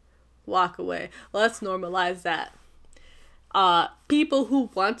away. Walk away. Let's normalize that. People who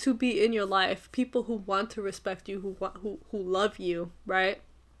want to be in your life, people who want to respect you, who love you, right?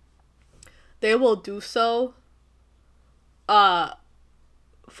 They will do so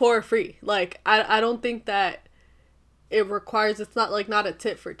for free. Like, I don't think that it requires, it's not a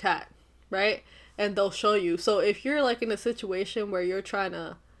tit for tat, right? And they'll show you. So if you're like in a situation where you're trying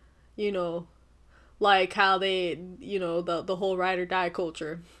to, like how they, the whole ride or die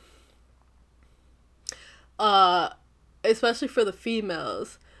culture, especially for the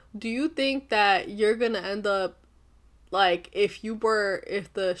females, do you think that you're gonna end up, like, if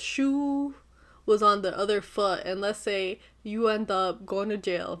the shoe was on the other foot, and let's say you end up going to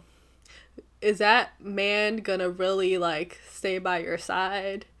jail, is that man gonna really, like, stay by your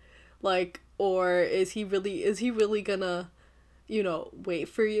side? Like, or is he really gonna, wait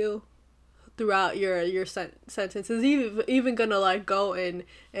for you throughout your sentence? Is he even gonna, like, go and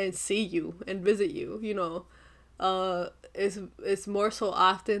see you and visit you? It's more so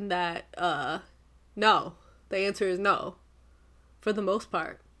often that no. The answer is no, for the most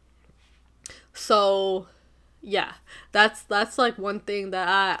part. So yeah, that's like one thing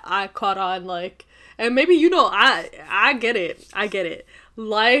that I caught on, like, and maybe I get it.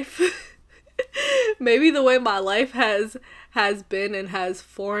 Life Maybe the way my life has been and has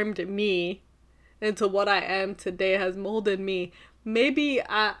formed me into what I am today, has molded me. Maybe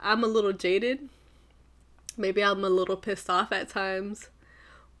I'm a little jaded. Maybe I'm a little pissed off at times.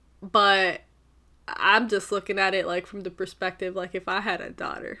 But I'm just looking at it like from the perspective, like if I had a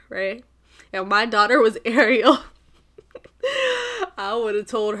daughter, right? And my daughter was Ariel, I would have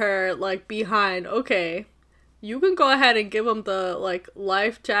told her, like, behind, okay, you can go ahead and give him the, like,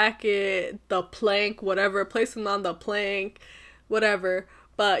 life jacket, the plank, whatever, place him on the plank, whatever.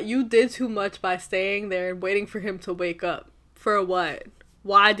 But you did too much by staying there and waiting for him to wake up. For what?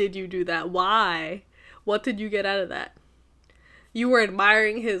 Why did you do that? Why? What did you get out of that? You were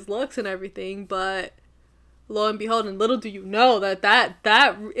admiring his looks and everything, but lo and behold, and little do you know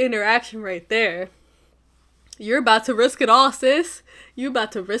that interaction right there, you're about to risk it all, sis. You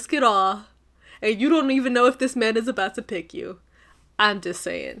about to risk it all. And you don't even know if this man is about to pick you. I'm just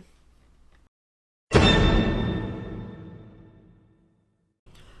saying.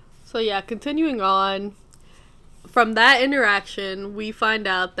 So yeah, continuing on. From that interaction, we find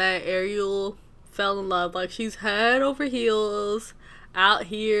out that Ariel fell in love. Like, she's head over heels out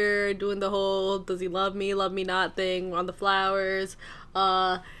here doing the whole does he love me not thing on the flowers.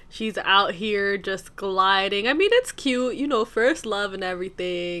 She's out here just gliding. I mean, it's cute, you know, first love and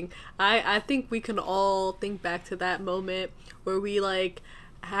everything. I think we can all think back to that moment where we like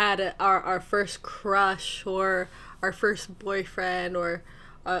had our first crush or our first boyfriend or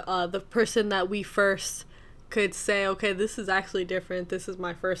the person that we first could say, okay, this is actually different, this is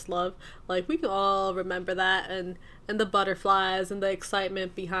my first love. Like, we can all remember that, and the butterflies and the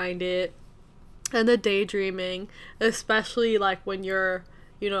excitement behind it and the daydreaming, especially like when you're,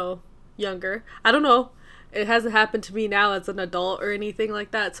 you know, younger. I don't know, it hasn't happened to me now as an adult or anything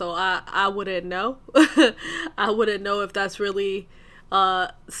like that, so I wouldn't know. I wouldn't know if that's really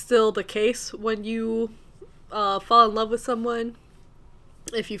still the case when you fall in love with someone,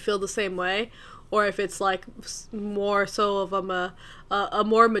 if you feel the same way, or if it's like more so of a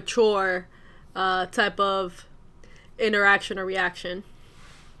more mature type of interaction or reaction.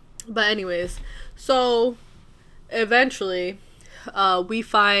 But anyways, so eventually we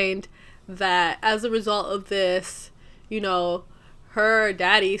find that as a result of this, you know, her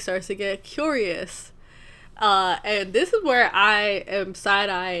daddy starts to get curious. And this is where I am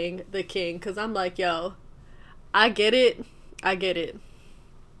side-eyeing the king, because I'm like, yo, I get it.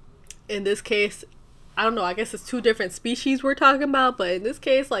 In this case, I don't know, I guess it's two different species we're talking about, but in this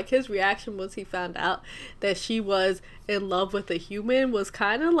case, like, his reaction once he found out that she was in love with a human was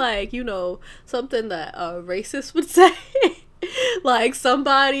kind of like, you know, something that a racist would say. Like,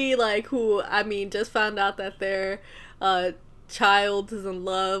 somebody, like, who, I mean, just found out that their child is in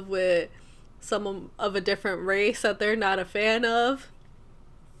love with someone of a different race that they're not a fan of.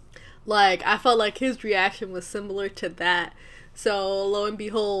 Like, I felt like his reaction was similar to that. So, lo and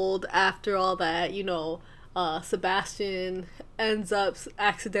behold, after all that, you know, Sebastian ends up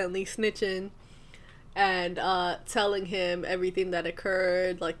accidentally snitching and telling him everything that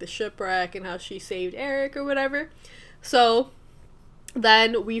occurred, like the shipwreck and how she saved Eric or whatever. So,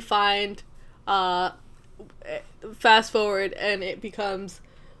 then we find, fast forward, and it becomes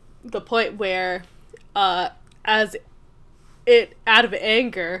the point where, as it, out of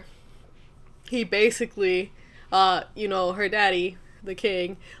anger, he basically, you know, her daddy, the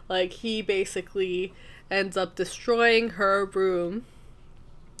king, like, he basically ends up destroying her room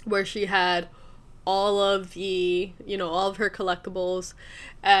where she had all of the, you know, all of her collectibles,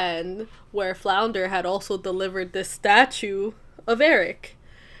 and where Flounder had also delivered this statue of Eric.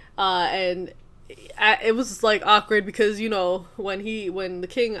 And it was, like, awkward because, you know, when the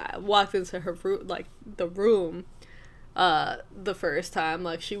king walked into her room, like, the room, the first time,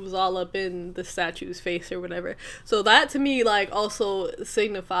 like, she was all up in the statue's face or whatever. So that to me, like, also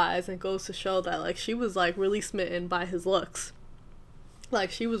signifies and goes to show that, like, she was, like, really smitten by his looks.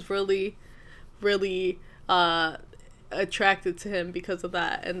 Like, she was really attracted to him because of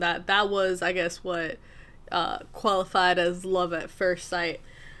that, and that was, I guess, what qualified as love at first sight.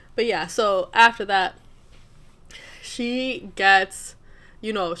 But yeah, so after that, she gets,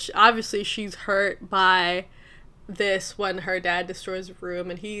 you know, obviously she's hurt by this when her dad destroys the room,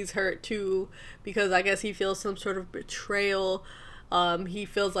 and he's hurt too because I guess he feels some sort of betrayal. He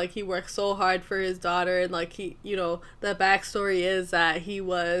feels like he worked so hard for his daughter, and like, he, you know, the backstory is that he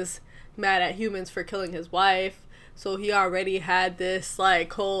was mad at humans for killing his wife, so he already had this,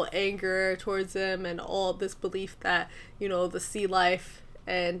 like, whole anger towards them and all this belief that, you know, the sea life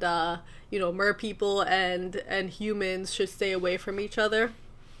and you know, mer people and humans should stay away from each other.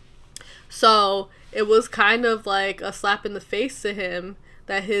 So it was kind of like a slap in the face to him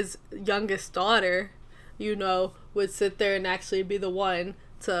that his youngest daughter, would sit there and actually be the one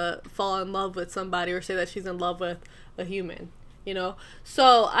to fall in love with somebody or say that she's in love with a human,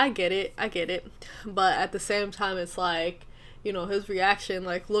 So I get it. But at the same time, it's like, his reaction,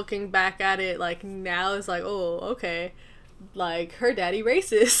 like looking back at it, like now is like, oh, okay, like her daddy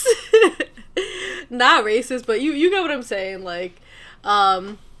racist. Not racist, but you get what I'm saying. Like,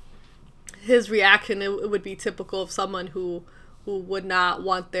 his reaction, it would be typical of someone who would not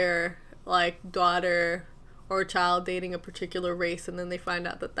want their like daughter or child dating a particular race, and then they find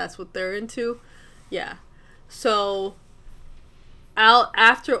out that that's what they're into. Yeah. So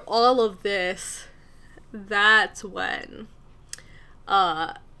after all of this, that's when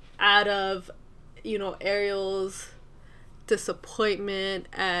out of Ariel's disappointment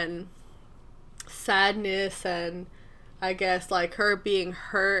and sadness, and I guess like her being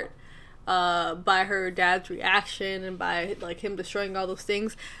hurt by her dad's reaction and by like him destroying all those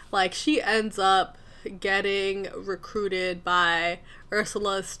things, like she ends up getting recruited by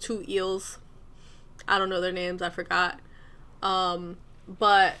Ursula's two eels. I don't know their names, I forgot.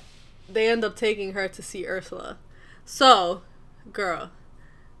 But they end up taking her to see Ursula. So, girl,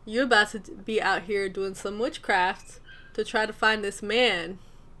 you're about to be out here doing some witchcraft to try to find this man.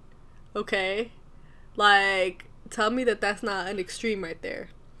 Okay? Like, tell me that that's not an extreme right there.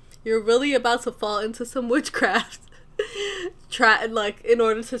 You're really about to fall into some witchcraft. In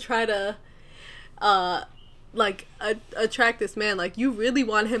order to try to, attract this man. Like, you really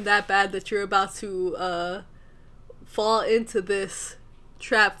want him that bad that you're about to, fall into this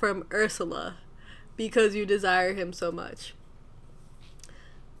trap from Ursula because you desire him so much.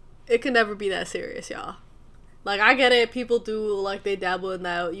 It can never be that serious, y'all. Like, I get it. People do, like, they dabble in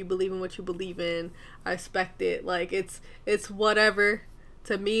that. You believe in what you believe in. I respect it. Like, it's whatever.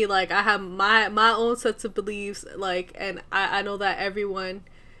 To me, like, I have my own sets of beliefs, like, and I know that everyone,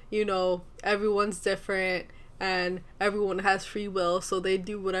 everyone's different, and everyone has free will, so they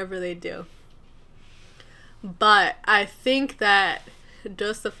do whatever they do. But I think that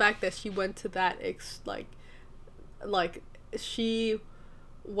just the fact that she went to that, she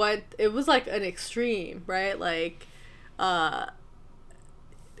went, it was like an extreme, right? Like,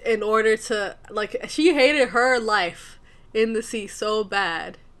 in order to, like, she hated her life in the sea so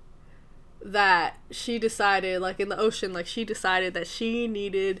bad that she decided, like in the ocean, like she decided that she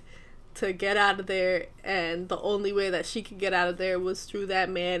needed to get out of there, and the only way that she could get out of there was through that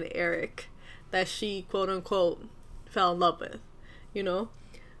man Eric that she quote unquote fell in love with,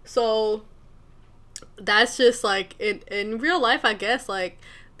 so that's just like in real life, I guess, like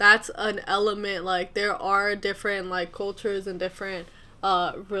that's an element. Like there are different like cultures and different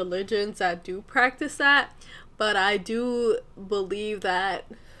religions that do practice that. But I do believe that,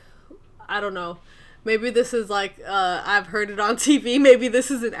 I don't know, maybe this is like, I've heard it on TV, maybe this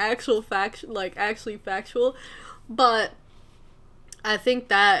is an actual fact, like actually factual, but I think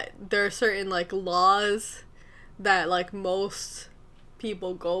that there are certain like laws that like most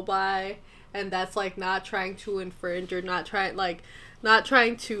people go by, and that's like not trying to infringe or not trying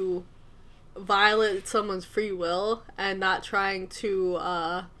to violate someone's free will, and not trying to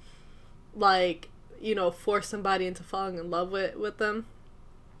force somebody into falling in love with them.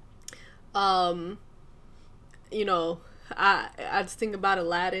 I just think about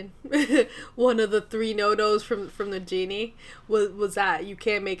Aladdin. One of the 3 no-nos from the genie was that you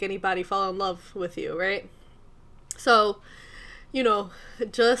can't make anybody fall in love with you, right? So, I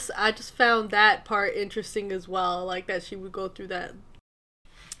just found that part interesting as well, like that she would go through that.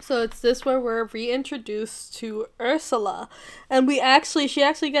 So it's this where we're reintroduced to Ursula, and she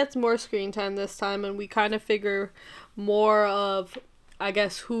actually gets more screen time this time, and we kind of figure more of, I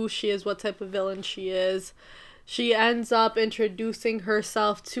guess, who she is, what type of villain she is. She ends up introducing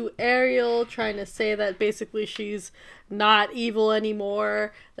herself to Ariel, trying to say that basically she's not evil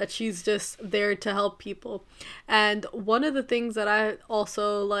anymore, that she's just there to help people. And one of the things that I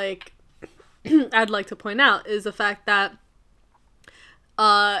also like, I'd like to point out is the fact that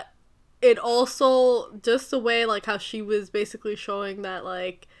it also, just the way like how she was basically showing that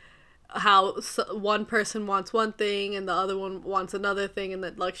like how one person wants one thing and the other one wants another thing, and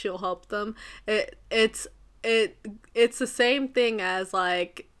that like she'll help them. It's the same thing as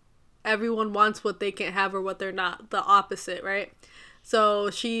like everyone wants what they can't have or what they're not, the opposite, right? So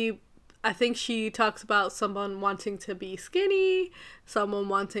I think she talks about someone wanting to be skinny, someone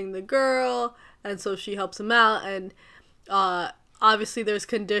wanting the girl, and so she helps them out. And obviously there's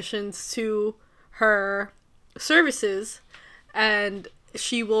conditions to her services, and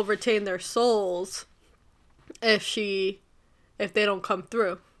she will retain their souls if they don't come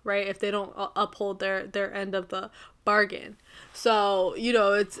through, right? If they don't uphold their end of the bargain. So, you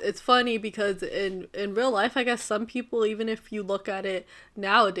know, it's funny because in real life, I guess some people, even if you look at it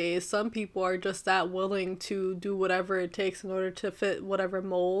nowadays, some people are just that willing to do whatever it takes in order to fit whatever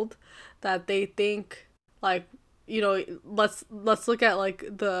mold that they think, like, you know, let's look at like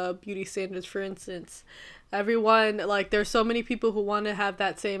the beauty standards, for instance. Everyone, like, there's so many people who want to have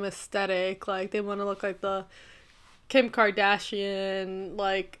that same aesthetic, like they want to look like the Kim Kardashian,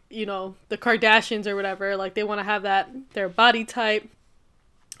 like, you know, the Kardashians or whatever, like they want to have that, their body type.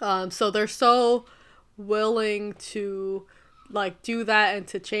 So they're so willing to like do that and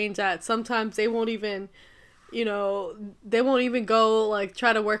to change that. Sometimes they won't even, you know, they won't even go like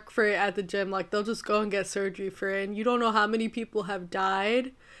try to work for it at the gym. Like they'll just go and get surgery for it. And you don't know how many people have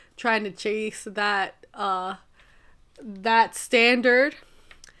died trying to chase that standard,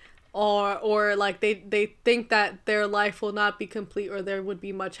 or like they think that their life will not be complete, or they would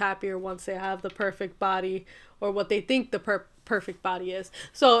be much happier once they have the perfect body, or what they think the perfect body is.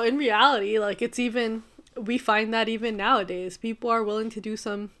 So in reality, like, it's even, we find that even nowadays people are willing to do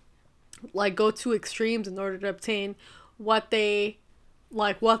some, like, go to extremes in order to obtain what they,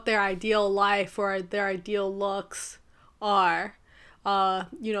 like, what their ideal life or their ideal looks are.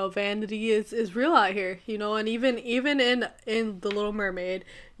 You know, vanity is real out here, you know. And even in The Little Mermaid,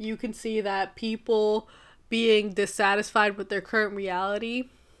 you can see that people being dissatisfied with their current reality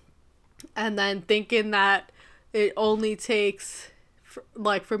and then thinking that it only takes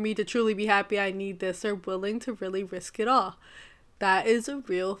for me to truly be happy, I need this. They're willing to really risk it all. That is a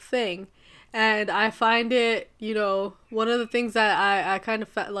real thing. And I find it, you know, one of the things that I kind of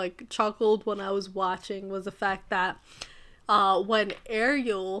felt like chuckled when I was watching was the fact that when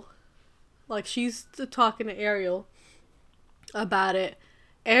Ariel, like, she's talking to Ariel about it,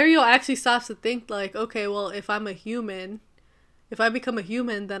 Ariel actually stops to think, like, okay, well, if I'm a human, if I become a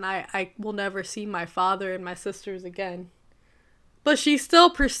human, then I will never see my father and my sisters again. But she still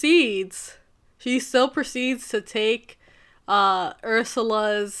proceeds to take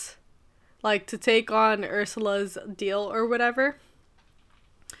Ursula's, like, to take on Ursula's deal or whatever.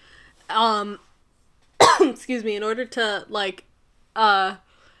 Excuse me, in order to, like,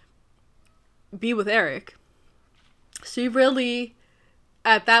 be with Eric. She really,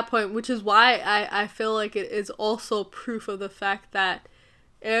 at that point, which is why I feel like it is also proof of the fact that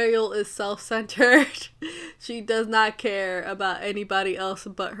Ariel is self-centered. She does not care about anybody else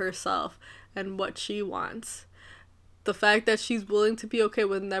but herself and what she wants. The fact that she's willing to be okay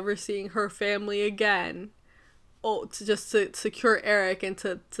with never seeing her family again, to secure Eric and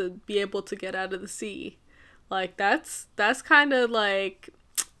to be able to get out of the sea. Like, that's kind of like,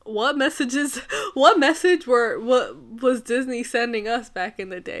 what message was Disney sending us back in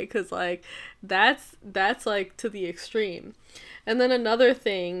the day? Because, like, that's like to the extreme. And then another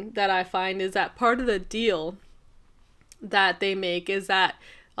thing that I find is that part of the deal that they make is that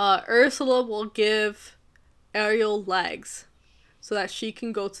Ursula will give Ariel legs so that she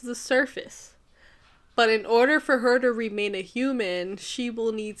can go to the surface. But in order for her to remain a human, she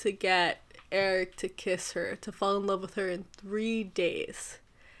will need to get Eric to kiss her, to fall in love with her in 3 days.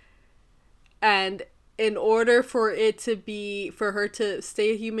 And in order for her to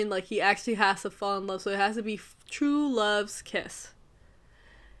stay human, like, he actually has to fall in love. So it has to be true love's kiss.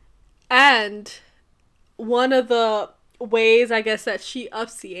 And one of the ways, I guess, that she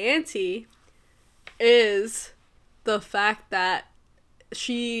ups the ante is the fact that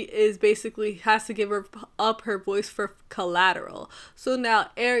she is basically has to give up her voice for collateral. So now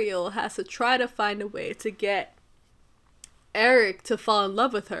Ariel has to try to find a way to get Eric to fall in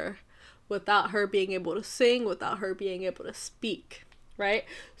love with her without her being able to sing, without her being able to speak, right?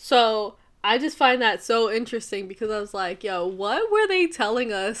 So I just find that so interesting because I was like, yo, what were they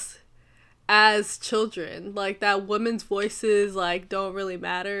telling us as children? Like, that women's voices, like, don't really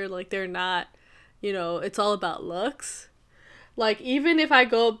matter. Like, they're not, you know, it's all about looks. Like, even if I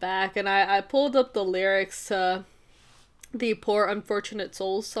go back and I pulled up the lyrics to the Poor Unfortunate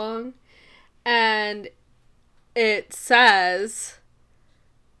Souls song, and it says,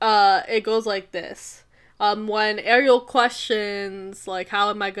 it goes like this. When Ariel questions, like, how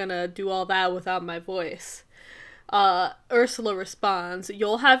am I gonna do all that without my voice? Ursula responds,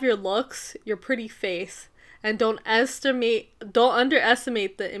 you'll have your looks, your pretty face, and don't underestimate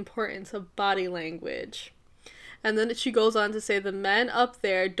the importance of body language. And then she goes on to say, the men up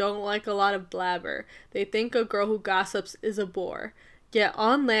there don't like a lot of blabber. They think a girl who gossips is a bore. Yet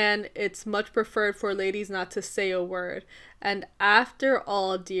on land, it's much preferred for ladies not to say a word. And after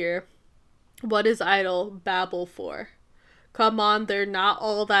all, dear, what is idle babble for? Come on, they're not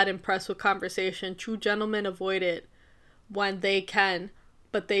all that impressed with conversation. True gentlemen avoid it when they can.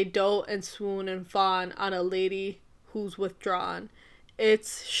 but they dote and swoon and fawn on a lady who's withdrawn.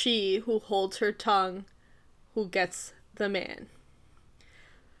 It's she who holds her tongue who gets the man.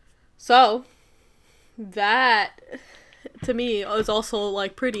 So that to me is also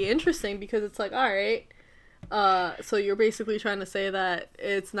like pretty interesting because it's like, all right, so you're basically trying to say that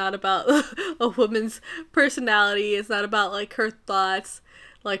it's not about a woman's personality, it's not about like her thoughts.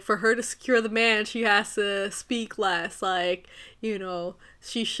 Like for her to secure the man, she has to speak less. Like,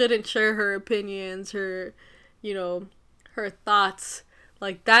 she shouldn't share her opinions, you know, her thoughts.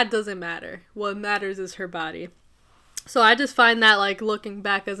 Like that doesn't matter. What matters is her body. So I just find that like looking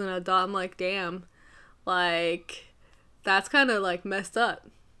back as an adult, I'm like, damn, like that's kind of like messed up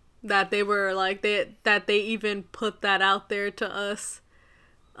that they were like that they even put that out there to us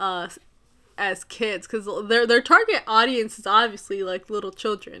uh as kids, because their target audience is obviously like little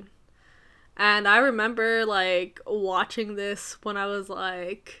children. And I remember like watching this when I was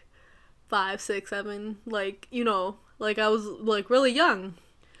like 5, 6, 7, like like I was like really young.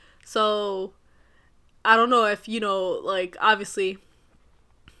 So I don't know if like obviously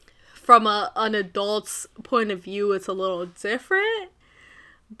from an adult's point of view it's a little different,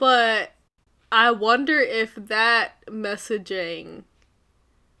 but I wonder if that messaging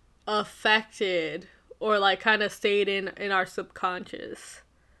affected or like kind of stayed in our subconscious,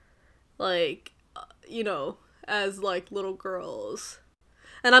 like as like little girls.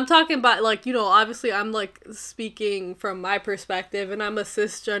 And I'm talking about like obviously I'm like speaking from my perspective and I'm a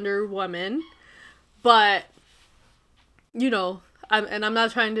cisgender woman, but I'm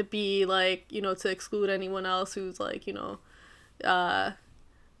not trying to be like to exclude anyone else who's like uh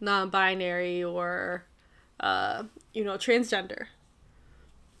non-binary or transgender,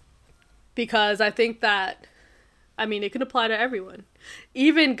 because I think that, I mean, it can apply to everyone,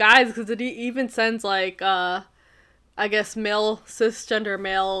 even guys, because it even sends like I guess uh to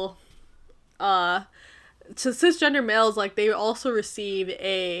cisgender males, like they also receive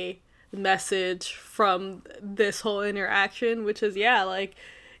a message from this whole interaction, which is, yeah, like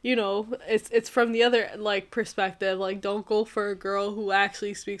it's from the other like perspective, like don't go for a girl who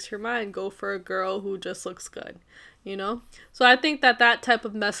actually speaks her mind, go for a girl who just looks good. So I think that type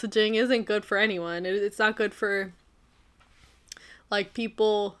of messaging isn't good for anyone. It's not good for like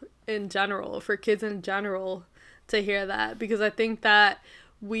people in general, for kids in general to hear that, because I think that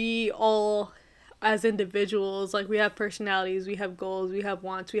we all as individuals, like we have personalities, we have goals, we have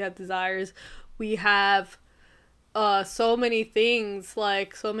wants, we have desires, we have so many things,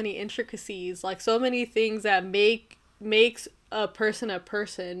 like so many intricacies, like so many things that makes a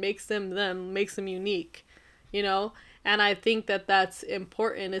person, makes them, makes them unique, and I think that that's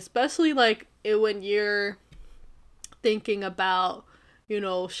important, especially like when you're thinking about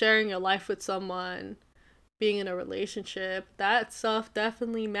sharing your life with someone, being in a relationship. That stuff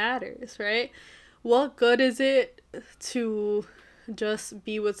definitely matters, right? What good is it to just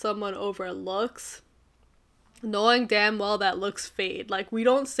be with someone over looks, knowing damn well that looks fade? Like, we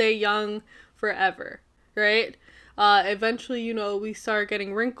don't stay young forever, right? Eventually, we start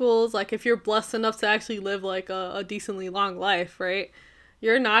getting wrinkles. Like, if you're blessed enough to actually live like a decently long life, right?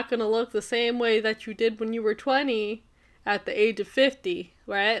 You're not gonna look the same way that you did when you were 20 at the age of 50,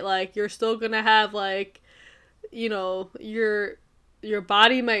 right? Like, you're still gonna have like, your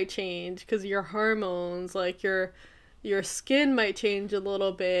body might change because your hormones, like your skin might change a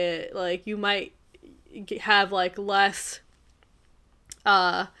little bit. Like, you might have like less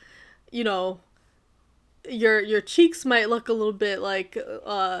uh you know your cheeks might look a little bit like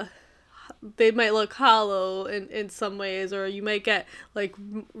they might look hollow in some ways, or you might get like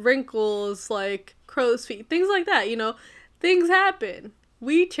wrinkles, like crow's feet, things like that. Things happen,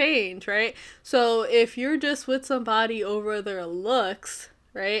 we change, right? So if you're just with somebody over their looks,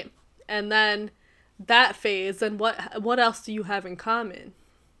 right, and then that fades, then what else do you have in common?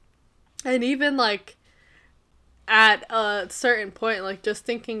 And even like at a certain point, like just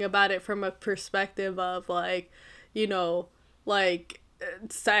thinking about it from a perspective of like, like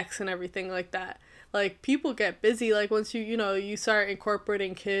sex and everything like that. Like, people get busy, like once you start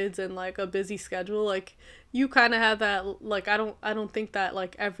incorporating kids and like a busy schedule, like you kind of have that, like I don't think that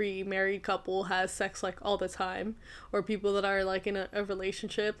like every married couple has sex like all the time, or people that are like in a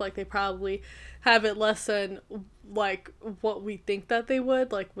relationship, like they probably have it less than like what we think that they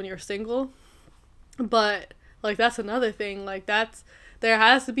would, like when you're single. But like that's another thing, like there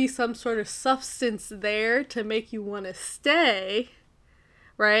has to be some sort of substance there to make you want to stay,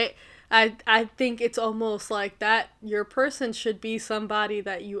 right? I think it's almost like that your person should be somebody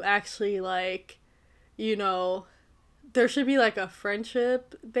that you actually like, you know, there should be like a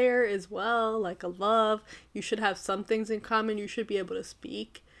friendship there as well, like a love. You should have some things in common. You should be able to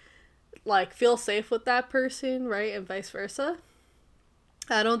speak, like feel safe with that person, right? And vice versa.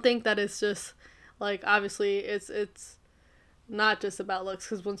 I don't think that it's just like obviously it's not just about looks,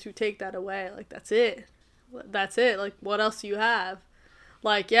 because once you take that away, like that's it. Like what else do you have?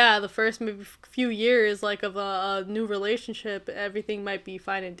 Like yeah, the first maybe few years like of a new relationship, everything might be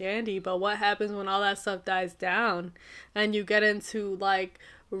fine and dandy, but what happens when all that stuff dies down and you get into like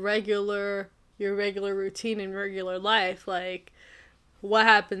regular your regular routine and regular life? Like what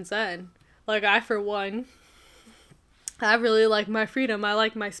happens then? Like I for one, I really like my freedom. I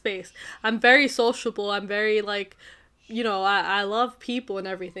like my space. I'm very sociable. I'm very like, I love people and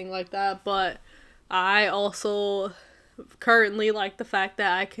everything like that, but I also currently like the fact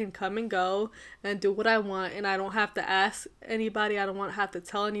that I can come and go and do what I want, and I don't have to ask anybody. I don't want to have to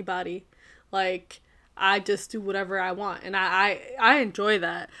tell anybody. Like I just do whatever I want, and I enjoy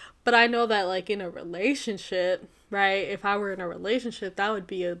that. But I know that like in a relationship, right? If I were in a relationship, that would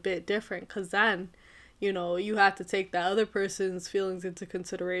be a bit different, cuz then you have to take that other person's feelings into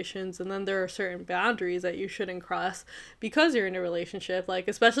considerations, and then there are certain boundaries that you shouldn't cross because you're in a relationship, like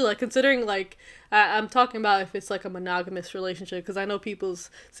especially like considering like I'm talking about if it's like a monogamous relationship, because I know people's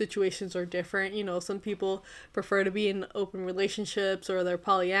situations are different. Some people prefer to be in open relationships or they're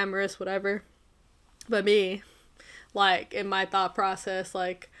polyamorous, whatever. But me, like in my thought process,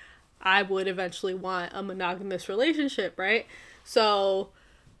 like I would eventually want a monogamous relationship, right? So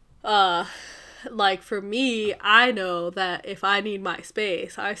uh like for me, I know that if I need my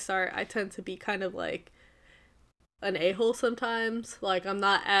space, I tend to be kind of like an a-hole sometimes. Like I'm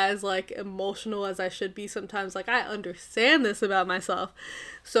not as like emotional as I should be sometimes. Like I understand this about myself.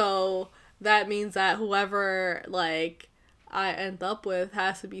 So that means that whoever like I end up with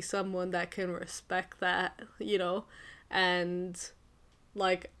has to be someone that can respect that, and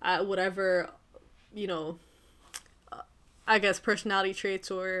like whatever, you know, I guess personality traits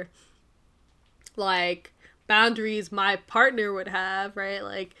or like boundaries my partner would have, right?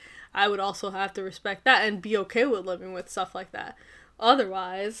 Like I would also have to respect that and be okay with living with stuff like that.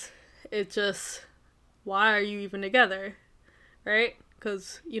 Otherwise, it just, why are you even together, right?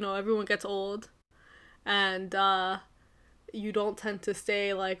 Because everyone gets old, and you don't tend to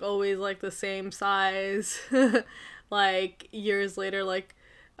stay like always like the same size. Like years later, like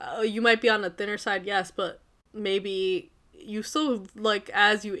you might be on the thinner side, yes, but maybe you still, like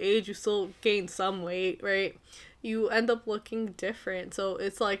as you age, you still gain some weight, right? You end up looking different, so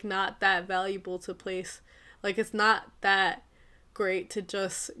it's like not that valuable to place, like it's not that great to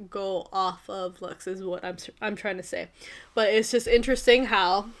just go off of looks, is what I'm trying to say. But it's just interesting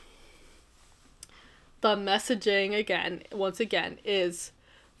how the messaging again, once again, is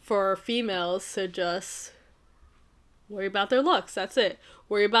for females to just worry about their looks. That's it.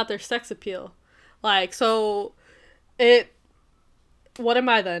 Worry about their sex appeal. Like, so it, what am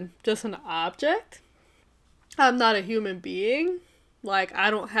I then? Just an object? I'm not a human being. Like,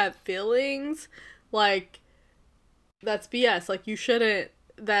 I don't have feelings. Like, that's BS. Like, you shouldn't,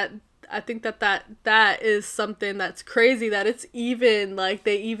 that, I think that is something that's crazy, that it's even like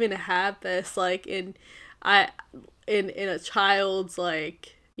they even have this like I in a child's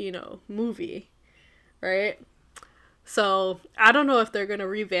like, movie, right? So I don't know if they're gonna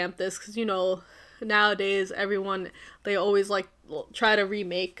revamp this, because nowadays everyone, they always like try to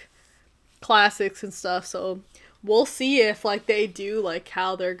remake classics and stuff. So we'll see if like they do, like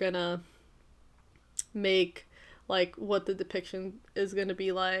how they're gonna make, like what the depiction is gonna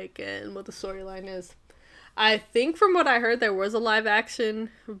be like and what the storyline is. I think from what I heard, there was a live action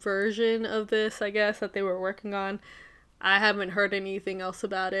version of this, I guess, that they were working on. I haven't heard anything else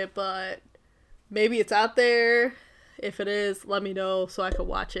about it, but maybe it's out there. If it is, let me know so I could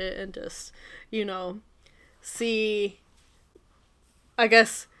watch it and just, see, I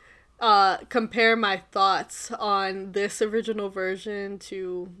guess, compare my thoughts on this original version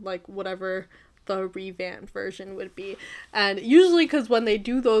to like whatever the revamped version would be. And usually, because when they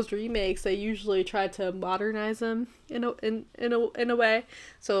do those remakes, they usually try to modernize them in a way.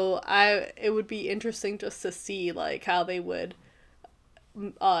 So it would be interesting just to see like how they would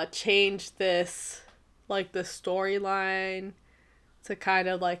change this, like the storyline, to kind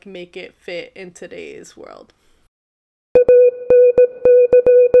of like make it fit in today's world.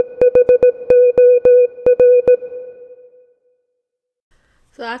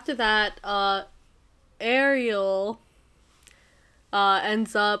 So after that, Ariel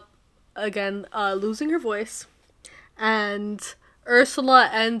ends up again losing her voice, and Ursula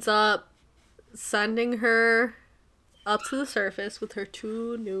ends up sending her up to the surface with her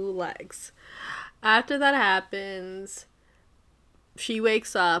two new legs. After that happens, she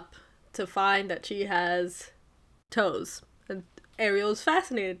wakes up to find that she has toes. And Ariel is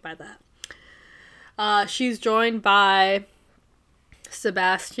fascinated by that. She's joined by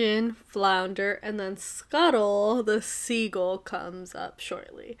Sebastian, Flounder, and then Scuttle, the seagull, comes up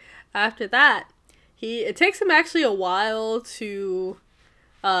shortly. After that, it takes him actually a while to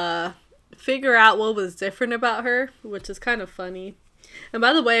figure out what was different about her, which is kind of funny. And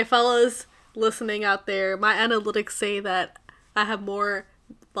by the way, fellas listening out there, my analytics say that I have more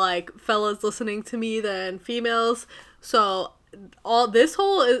like fellas listening to me than females. So all this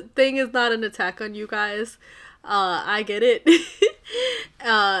whole thing is not an attack on you guys. I get it.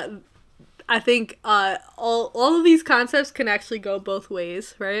 I think all of these concepts can actually go both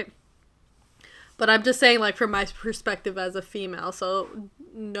ways, right? But I'm just saying, like, from my perspective as a female, so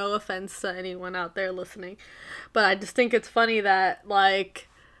no offense to anyone out there listening. But I just think it's funny that, like,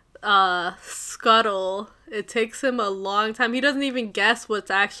 Scuttle, it takes him a long time. He doesn't even guess what's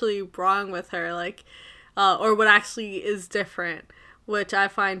actually wrong with her, like, or what actually is different, which I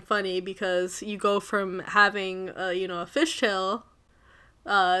find funny because you go from having, a fishtail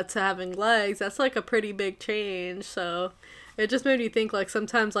to having legs. That's, like, a pretty big change, so it just made me think, like,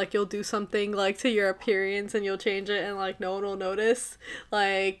 sometimes, like, you'll do something, like, to your appearance and you'll change it and, like, no one will notice.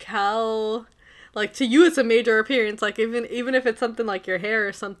 Like, how, like, to you it's a major appearance, like, even if it's something like your hair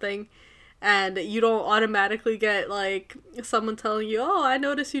or something, and you don't automatically get, like, someone telling you, oh, I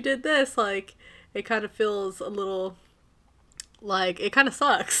noticed you did this, like, it kind of feels a little, like, it kind of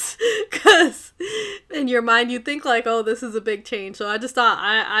sucks, because in your mind you think, like, oh, this is a big change. So I just thought,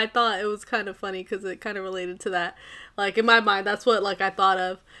 I thought it was kind of funny because it kind of related to that. Like, in my mind, that's what, like, I thought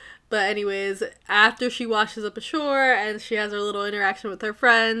of. But anyways, after she washes up ashore and she has her little interaction with her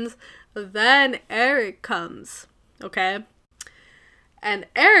friends, then Eric comes, okay? And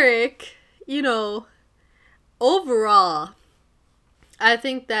Eric, overall, I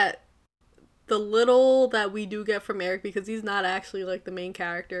think that the little that we do get from Eric, because he's not actually, like, the main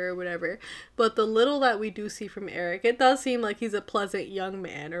character or whatever, but the little that we do see from Eric, it does seem like he's a pleasant young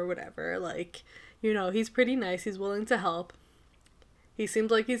man or whatever. Like, he's pretty nice. He's willing to help. He seems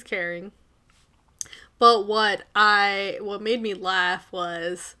like he's caring. But what made me laugh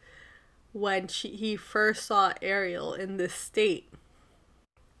was when he first saw Ariel in this state.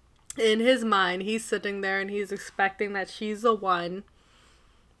 In his mind, he's sitting there and he's expecting that she's the one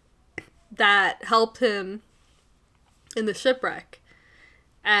that helped him in the shipwreck.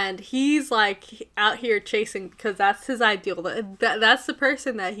 And he's, like, out here chasing because that's his ideal. That's the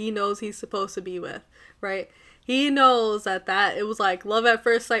person that he knows he's supposed to be with, right? He knows that it was, like, love at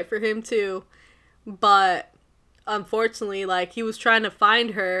first sight for him too. But unfortunately, like, he was trying to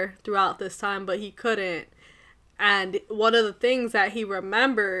find her throughout this time, but he couldn't. And one of the things that he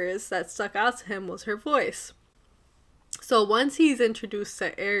remembers that stuck out to him was her voice. So once he's introduced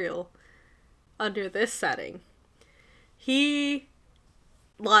to Ariel under this setting, he,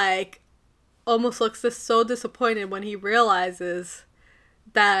 like, almost looks so disappointed when he realizes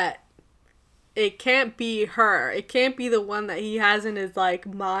that it can't be her. It can't be the one that he has in his, like,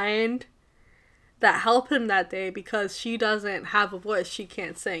 mind that helped him that day, because she doesn't have a voice. She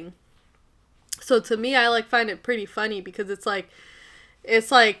can't sing. So to me, I, like, find it pretty funny because it's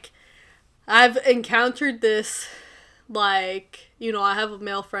like I've encountered this, like, I have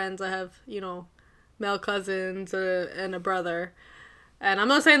male friends, I have, male cousins and a brother. And I'm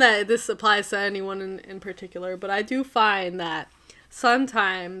not saying that this applies to anyone in particular, but I do find that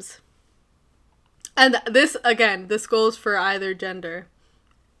sometimes, and this goes for either gender,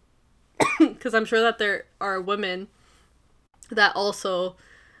 because I'm sure that there are women that also,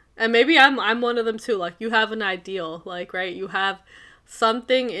 and maybe I'm one of them too, like, you have an ideal, like, right, you have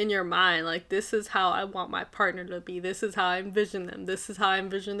something in your mind, like, this is how I want my partner to be, this is how I envision them, this is how I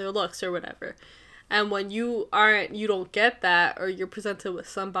envision their looks or whatever. And when you don't get that, or you're presented with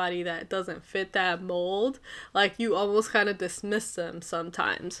somebody that doesn't fit that mold, like, you almost kind of dismiss them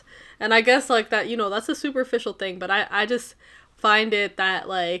sometimes. And I guess, like, that, that's a superficial thing, but I just find it that,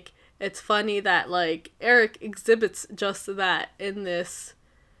 like, it's funny that, like, Eric exhibits just that in this,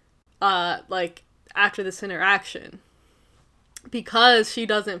 like, after this interaction. Because she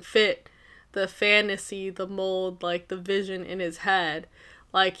doesn't fit the fantasy, the mold, like, the vision in his head.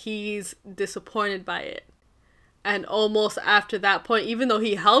 Like, he's disappointed by it. And almost after that point, even though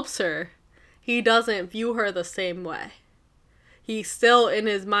he helps her, he doesn't view her the same way. He's still, in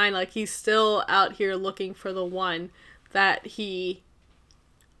his mind, like, he's still out here looking for the one that he,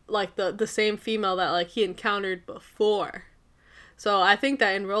 like, the same female that, like, he encountered before. So I think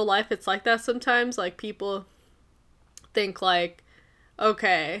that in real life, it's like that sometimes. Like, people think like,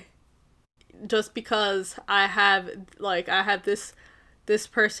 okay, just because I have this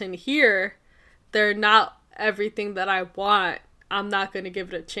person here, they're not everything that I want. I'm not gonna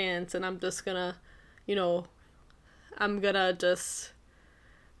give it a chance, and I'm just gonna, you know, I'm gonna just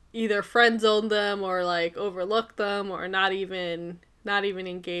either friend zone them or like overlook them or not even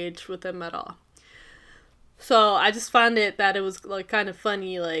engage with them at all. So I just found it that it was like kind of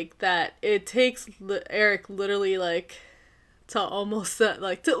funny, like that it takes Eric literally like to almost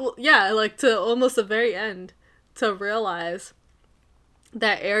like to yeah like to almost the very end to realize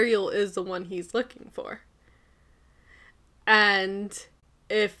that Ariel is the one he's looking for. And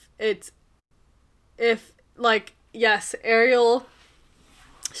if it's if like yes, Ariel,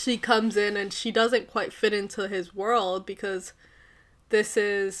 she comes in and she doesn't quite fit into his world because this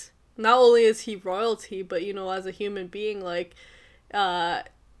is not only is he royalty, but you know, as a human being, like uh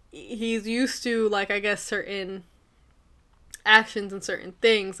he's used to like I guess certain actions and certain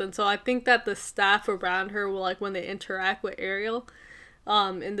things. And so I think that the staff around her will like when they interact with Ariel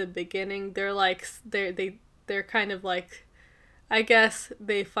in the beginning, they're like they're kind of like I guess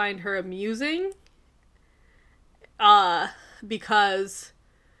they find her amusing uh because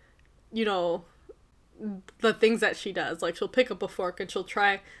you know the things that she does. Like she'll pick up a fork and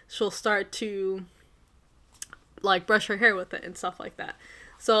she'll start to like brush her hair with it and stuff like that.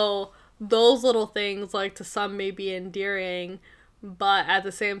 So those little things like to some may be endearing, but at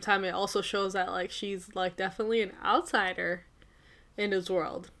the same time it also shows that like she's like definitely an outsider in his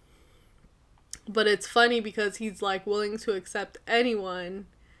world. But it's funny because he's like willing to accept anyone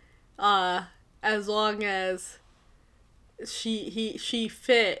uh as long as she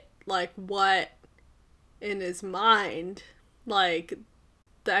fit like what in his mind, like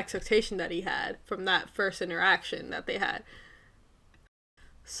the expectation that he had from that first interaction that they had.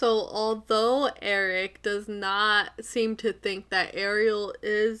 So although Eric does not seem to think that Ariel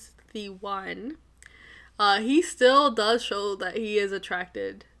is the one, he still does show that he is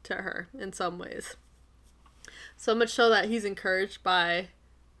attracted to her in some ways. So much so that he's encouraged by,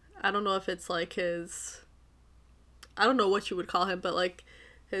 I don't know if it's like his, I don't know what you would call him, but like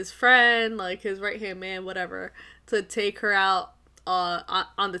his friend, like his right hand man, whatever, to take her out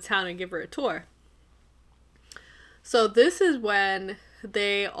on the town and give her a tour. So this is when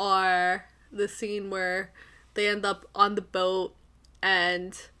they are the scene where they end up on the boat,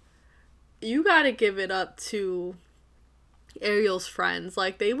 and you gotta give it up to Ariel's friends.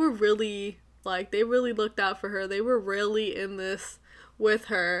 Like they really looked out for her. They were really in this with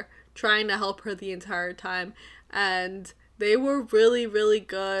her, trying to help her the entire time. And they were really, really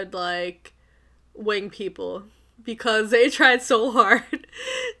good, like, wing people. Because they tried so hard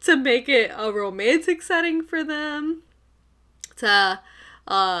to make it a romantic setting for them. To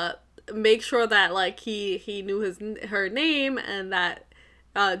make sure that, like, he knew her name. And that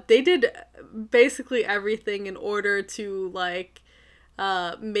they did basically everything in order to, like,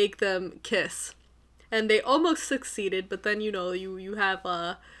 make them kiss. And they almost succeeded, but then, you know, you have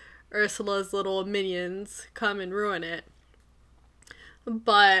Ursula's little minions come and ruin it.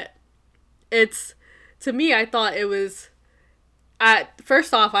 But it's, to me, I thought it was,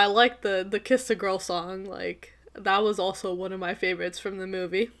 first off, I liked the Kiss the Girl song. Like, that was also one of my favorites from the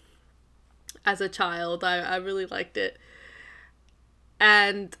movie. As a child, I really liked it.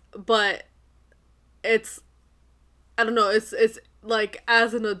 But it's, I don't know, it's like,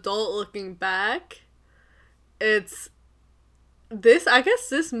 as an adult looking back, it's, I guess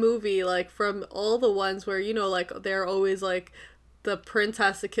this movie, like, from all the ones where, you know, like, they're always, like, the prince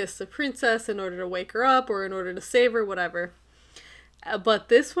has to kiss the princess in order to wake her up or in order to save her, whatever. But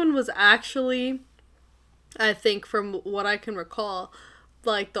this one was actually, I think, from what I can recall,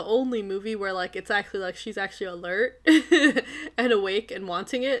 like, the only movie where, like, it's actually, like, she's actually alert and awake and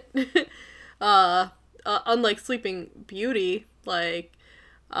wanting it. Unlike Sleeping Beauty, like,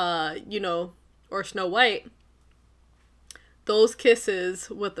 you know, or Snow White, those kisses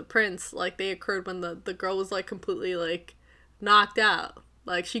with the prince, like, they occurred when the girl was, like, completely, like, knocked out.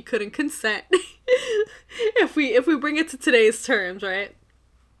 Like, she couldn't consent. if we bring it to today's terms, right?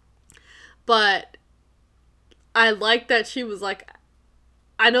 But I like that she was, like,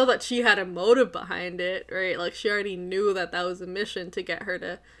 I know that she had a motive behind it, right? Like, she already knew that was a mission to get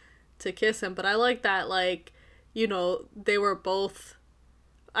her to kiss him. But I like that, like, you know, they were both,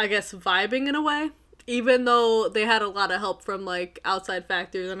 I guess, vibing in a way. Even though they had a lot of help from, like, outside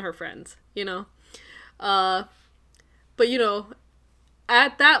factors and her friends, you know? But, you know,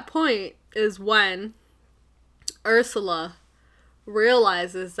 at that point is when Ursula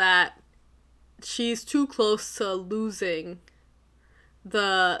realizes that she's too close to losing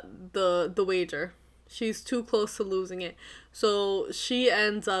the wager. She's too close to losing it. So she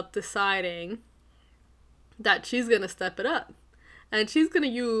ends up deciding that she's gonna step it up. And she's gonna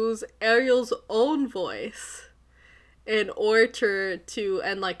use Ariel's own voice in order to,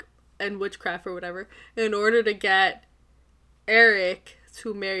 and witchcraft or whatever, in order to get Eric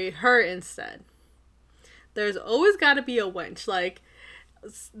to marry her instead. There's always gotta be a wench. Like,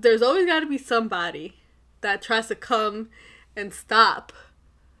 there's always gotta be somebody that tries to come and stop,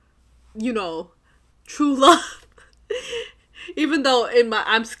 true love. Even though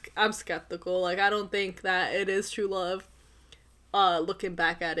I'm skeptical. Like, I don't think that it is true love, looking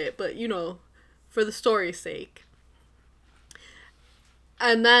back at it, but for the story's sake.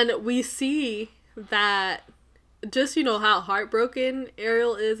 And then we see that just how heartbroken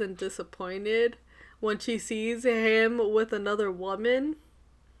Ariel is and disappointed when she sees him with another woman.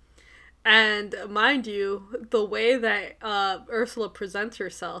 And mind you, the way that Ursula presents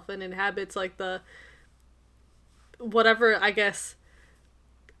herself and inhabits like the whatever, I guess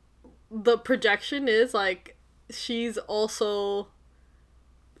the projection is, like she's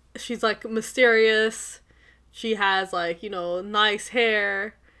like mysterious. She has like, nice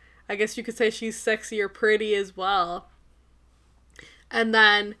hair. I guess you could say she's sexy or pretty as well. And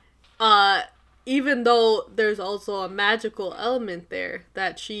then even though there's also a magical element there,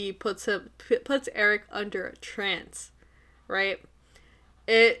 that she puts Eric under a trance, right?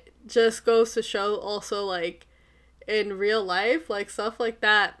 It just goes to show also, like, in real life, like, stuff like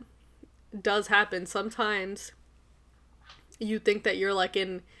that does happen. Sometimes you think that you're like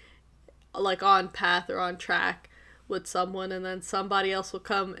on path or on track with someone, and then somebody else will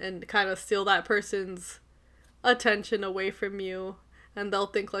come and kind of steal that person's attention away from you, and they'll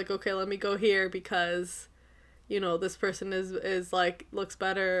think like, okay, let me go here because this person is like looks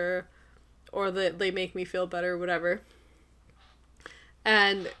better, or that they make me feel better or whatever.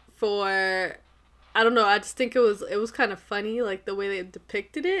 And I don't know, I just think it was kind of funny, like the way they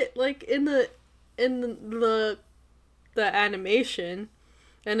depicted it, like in the animation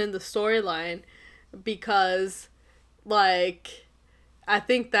and in the storyline, because like I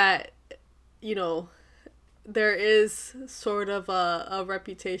think that there is sort of a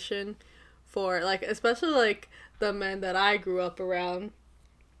reputation for, like, especially like the men that I grew up around.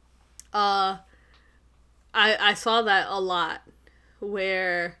 I saw that a lot,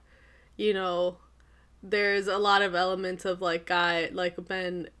 where there's a lot of elements of like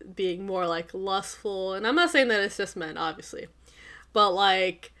men being more like lustful, and I'm not saying that it's just men, obviously, but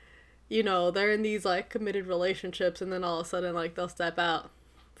like they're in these like committed relationships, and then all of a sudden like they'll step out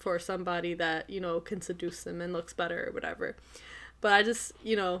for somebody that can seduce them and looks better or whatever. But I just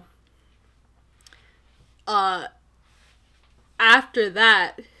after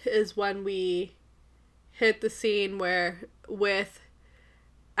that is when we hit the scene where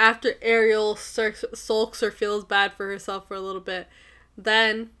after Ariel sulks or feels bad for herself for a little bit,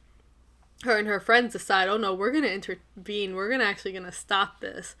 then her and her friends decide, oh no, we're going to intervene. We're actually going to stop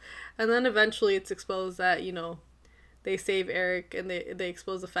this. And then eventually it's exposed that, they save Eric, and they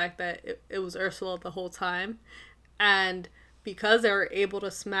expose the fact that it was Ursula the whole time. And because they were able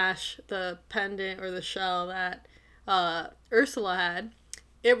to smash the pendant or the shell that Ursula had,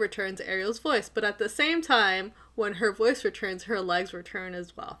 it returns Ariel's voice. But at the same time, when her voice returns, her legs return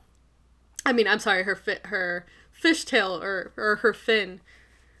as well. I mean, I'm sorry, her fishtail or her fin.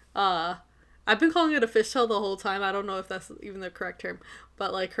 I've been calling it a fishtail the whole time. I don't know if that's even the correct term.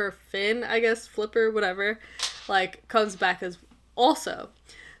 But like her fin, I guess, flipper, whatever, like comes back as also.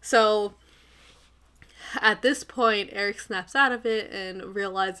 So at this point, Eric snaps out of it and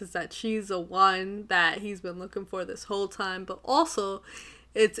realizes that she's the one that he's been looking for this whole time. But also,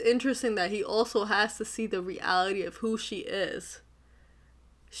 it's interesting that he also has to see the reality of who she is.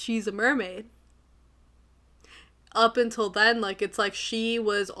 She's a mermaid. Up until then, like, it's like she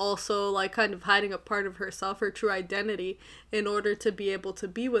was also like kind of hiding a part of herself, her true identity, in order to be able to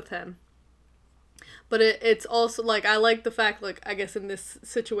be with him. But it's also like, I like the fact, like, I guess in this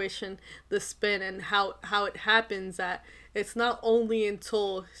situation, the spin and how it happens, that it's not only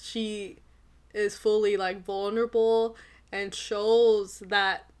until she is fully like vulnerable and shows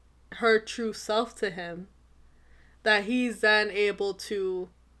that her true self to him, that he's then able to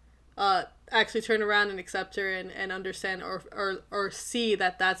actually turn around and accept her and understand or see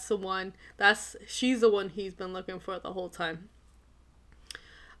that that's the one, she's the one he's been looking for the whole time.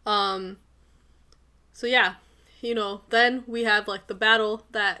 So yeah, then we have like the battle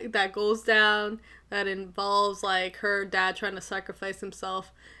that goes down, that involves like her dad trying to sacrifice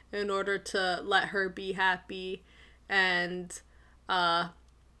himself in order to let her be happy, and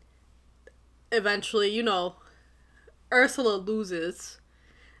eventually, Ursula loses,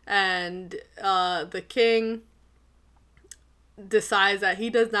 and the king decides that he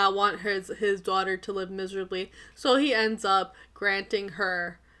does not want his daughter to live miserably, so he ends up granting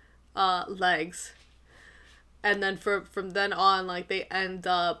her legs. And then from then on, like, they end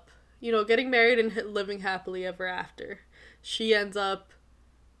up, you know, getting married and living happily ever after. She ends up,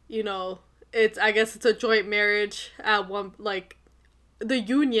 you know, I guess it's a joint marriage at one, like, the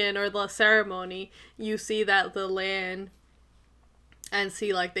union or the ceremony, you see that the land and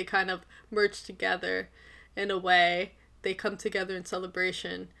sea, like, they kind of merge together in a way. They come together in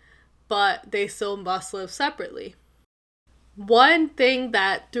celebration, but they still must live separately. One thing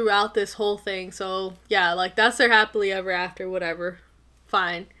that throughout this whole thing, so yeah, like, that's their happily ever after, whatever,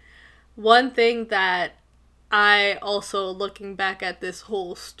 fine. One thing that I also, looking back at this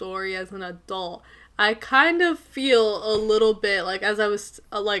whole story as an adult, I kind of feel a little bit like, as I was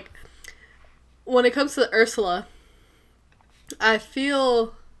like, when it comes to Ursula, I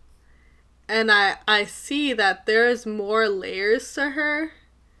feel and I see that there's more layers to her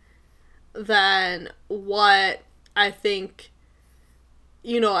than what I think,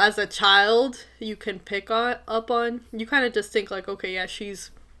 you know, as a child you can pick up on. You kind of just think like, okay, yeah,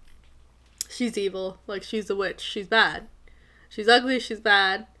 she's evil, like, she's a witch, she's bad, she's ugly, she's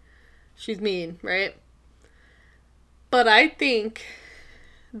bad, she's mean, right? But I think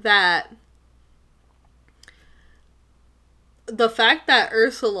that the fact that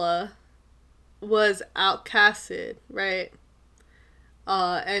Ursula was outcasted, right?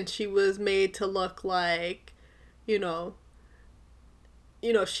 And she was made to look like, you know,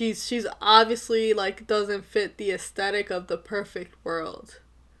 she's obviously, like, doesn't fit the aesthetic of the perfect world,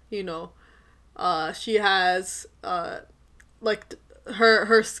 you know. She has, like,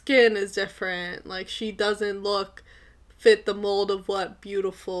 her skin is different. Like, she doesn't fit the mold of what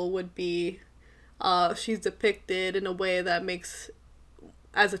beautiful would be. She's depicted in a way that makes,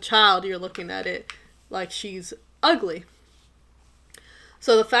 as a child, you're looking at it like she's ugly.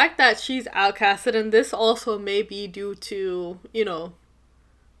 So the fact that she's outcasted, and this also may be due to, you know,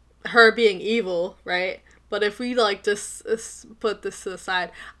 her being evil, right? But if we, like, just put this to the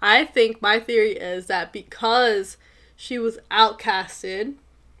side, I think my theory is that because she was outcasted,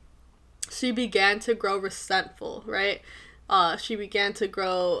 she began to grow resentful, right? She began to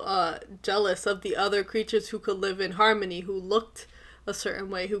grow jealous of the other creatures who could live in harmony, who looked a certain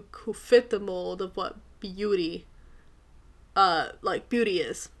way, who fit the mold of what beauty, like, beauty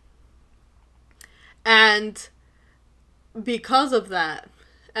is. And because of that,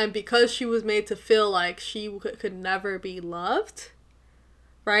 and because she was made to feel like she could never be loved,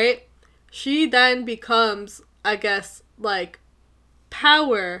 right? She then becomes, I guess, like,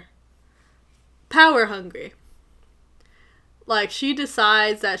 power hungry. Like, she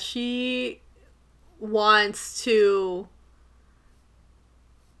decides that she wants to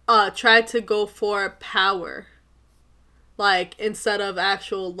try to go for power, like, instead of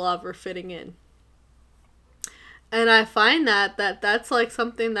actual love or fitting in. And I find that's like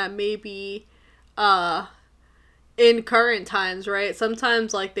something that maybe in current times, right?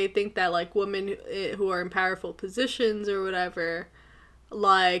 Sometimes, like, they think that, like, women who are in powerful positions or whatever,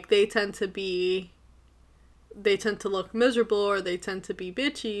 like, they tend to look miserable, or they tend to be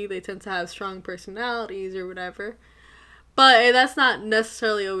bitchy, they tend to have strong personalities or whatever. But that's not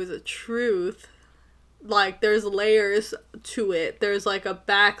necessarily always a truth. Like, there's layers to it. There's, like, a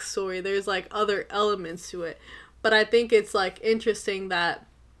backstory. There's, like, other elements to it. But I think it's, like, interesting that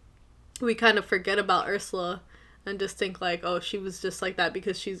we kind of forget about Ursula and just think, like, oh, she was just like that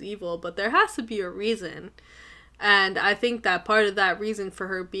because she's evil. But there has to be a reason. And I think that part of that reason for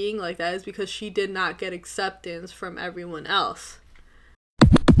her being like that is because she did not get acceptance from everyone else.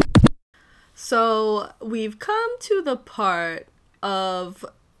 So we've come to the part of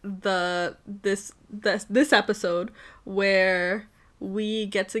this episode where we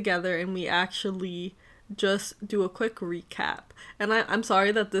get together and we actually just do a quick recap. And I'm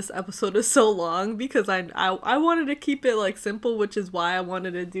sorry that this episode is so long, because I wanted to keep it, like, simple, which is why I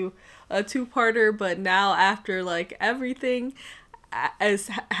wanted to do a two-parter. But now, after, like, everything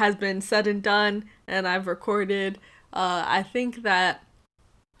has been said and done and I've recorded, I think that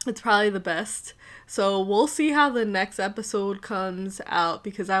it's probably the best. So we'll see how the next episode comes out,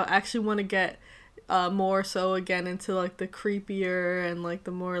 because I actually want to get more so again into, like, the creepier and, like,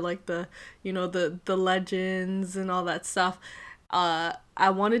 the more, like, the, you know, the legends and all that stuff. I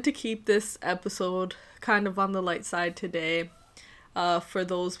wanted to keep this episode kind of on the light side today, for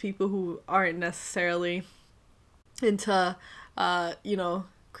those people who aren't necessarily into, you know,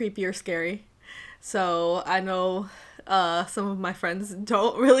 creepy or scary. So I know some of my friends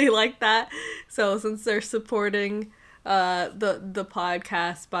don't really like that. So since they're supporting the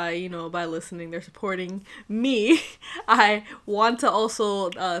podcast by, by listening. They're supporting me. I want to also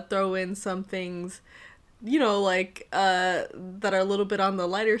throw in some things, like that are a little bit on the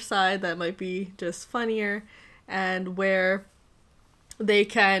lighter side that might be just funnier, and where they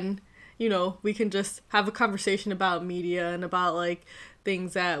can, we can just have a conversation about media and about like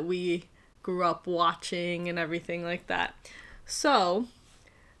things that we grew up watching and everything like that. So,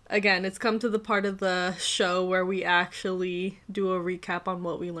 again, it's come to the part of the show where we actually do a recap on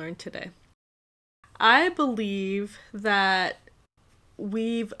what we learned today. I believe that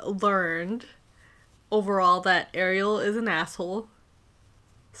we've learned overall that Ariel is an asshole.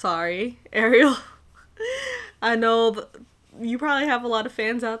 Sorry, Ariel. I know you probably have a lot of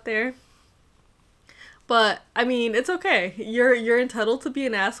fans out there. But I mean, it's okay. You're entitled to be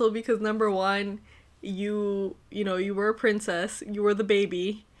an asshole because number one, you were a princess, you were the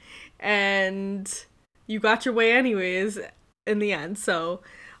baby, and you got your way anyways in the end. So,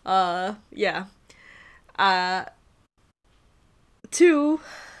 yeah. Uh two,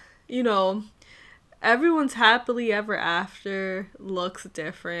 you know, everyone's happily ever after looks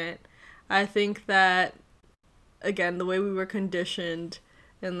different. I think that, again, the way we were conditioned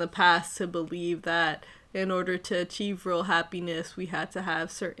in the past to believe that in order to achieve real happiness, we had to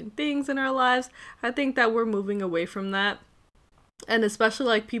have certain things in our lives. I think that we're moving away from that. And especially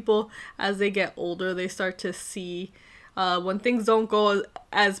like people, as they get older, they start to see when things don't go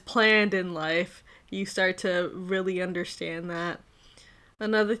as planned in life, you start to really understand that.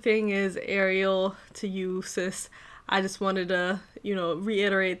 Another thing is, Ariel, to you, sis, I just wanted to,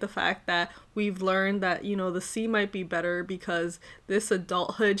 reiterate the fact that we've learned that, the sea might be better because this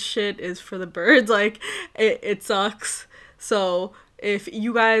adulthood shit is for the birds. Like, it sucks. So, if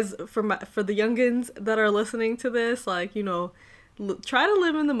you guys, for the youngins that are listening to this, like, try to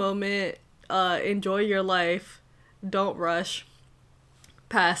live in the moment, enjoy your life, don't rush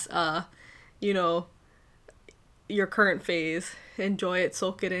past, you know, your current phase. Enjoy it,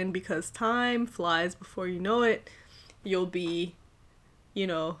 soak it in, because time flies before you know it. You'll be,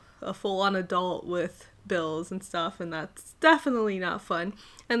 a full-on adult with bills and stuff, and that's definitely not fun.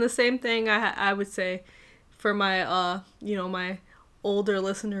 And the same thing I would say for my, my older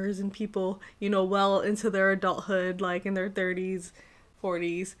listeners and people, well into their adulthood, like in their 30s,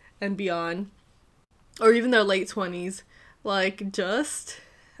 40s, and beyond, or even their late 20s, like, just,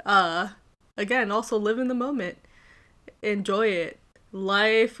 again, also live in the moment. Enjoy it.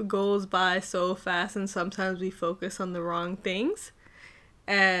 Life goes by so fast, and sometimes we focus on the wrong things,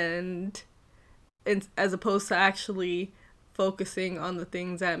 and as opposed to actually focusing on the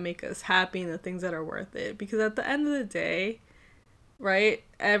things that make us happy and the things that are worth it. Because at the end of the day, right,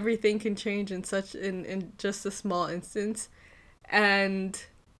 everything can change in just a small instance, and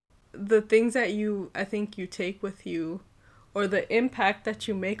the things that I think you take with you, or the impact that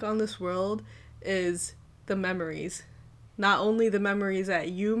you make on this world, is the memories. Not only the memories that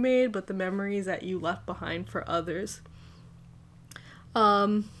you made, but the memories that you left behind for others.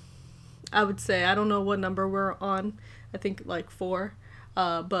 I would say, I don't know what number we're on. I think like 4.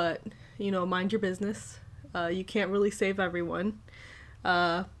 But, mind your business. You can't really save everyone.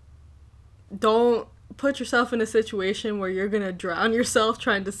 Don't put yourself in a situation where you're gonna drown yourself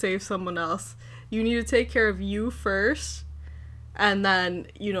trying to save someone else. You need to take care of you first. And then,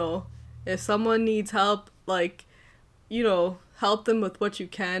 if someone needs help, like, help them with what you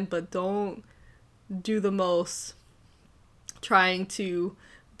can, but don't do the most trying to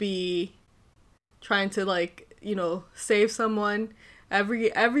like, save someone.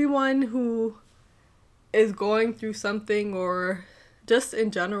 Everyone who is going through something, or just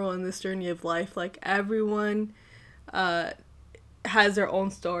in general in this journey of life, like, everyone has their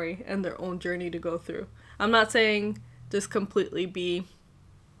own story and their own journey to go through. I'm not saying just completely be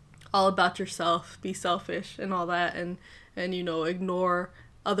all about yourself, be selfish and all that, and ignore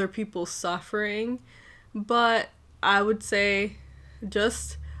other people's suffering, but I would say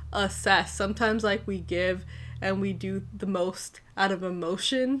just assess. Sometimes, like, we give and we do the most out of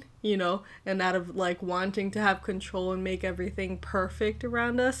emotion, and out of, like, wanting to have control and make everything perfect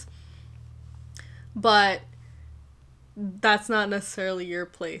around us, but that's not necessarily your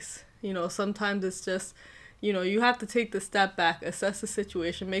place. Sometimes it's just, you have to take the step back, assess the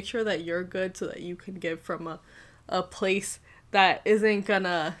situation, make sure that you're good so that you can give from a place that isn't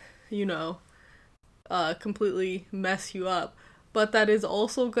gonna, completely mess you up, but that is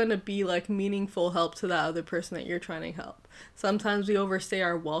also gonna be, like, meaningful help to that other person that you're trying to help. Sometimes we overstay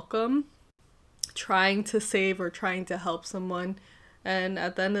our welcome trying to save or trying to help someone, and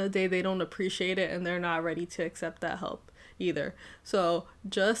at the end of the day, they don't appreciate it and they're not ready to accept that help either. So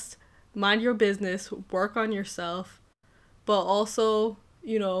just mind your business, work on yourself, but also,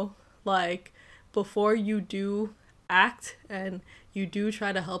 like, before you do act and you do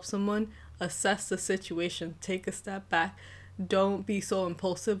try to help someone, assess the situation, take a step back. Don't be so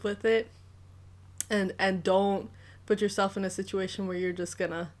impulsive with it, and don't put yourself in a situation where you're just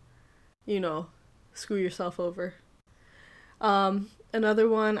gonna, screw yourself over. Another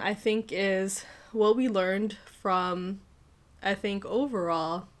one I think is what we learned from, I think,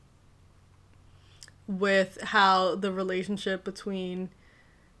 overall with how the relationship between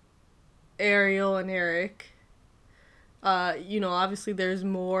Ariel and Eric, obviously there's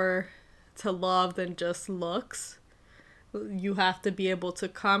more to love than just looks. You have to be able to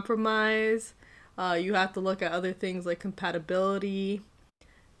compromise. You have to look at other things like compatibility.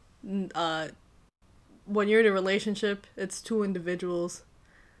 Uh, when you're in a relationship, it's two individuals.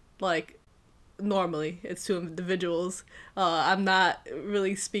 Like, normally, it's two individuals. I'm not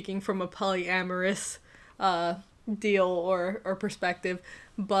really speaking from a polyamorous deal or perspective,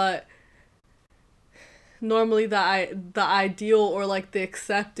 but normally the ideal or like the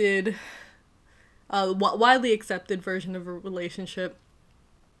accepted, widely accepted version of a relationship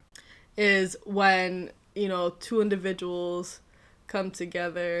is when two individuals come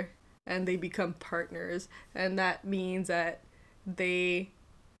together and they become partners, and that means that they,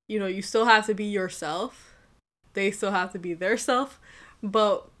 you still have to be yourself, they still have to be their self,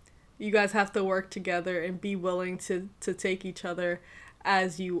 but you guys have to work together and be willing to take each other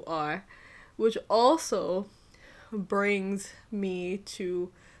as you are. Which also brings me to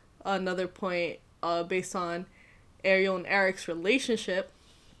another point, based on Ariel and Eric's relationship,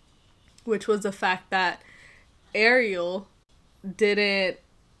 which was the fact that Ariel didn't,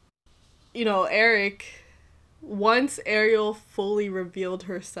 Eric, once Ariel fully revealed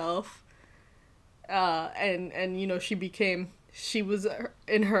herself, and she was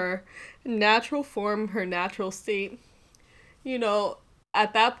in her natural form, her natural state,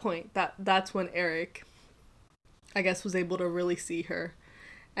 at that point, that's when Eric, I guess, was able to really see her.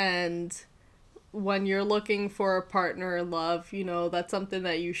 And when you're looking for a partner in love, that's something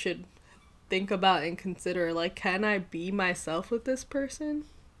that you should think about and consider. Like, can I be myself with this person?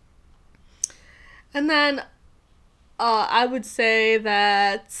 And then I would say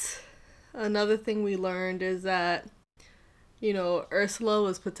that another thing we learned is that, Ursula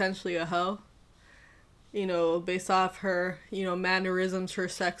was potentially a hoe. Based off her, mannerisms, her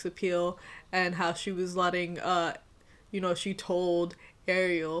sex appeal, and how she was letting, she told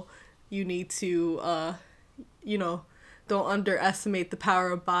Ariel, you need to, don't underestimate the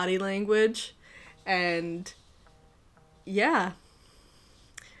power of body language. And yeah.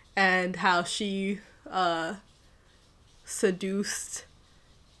 And how she, seduced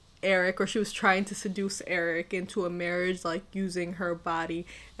Eric, or she was trying to seduce Eric into a marriage, like using her body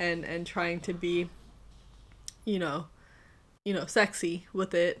and trying to be, sexy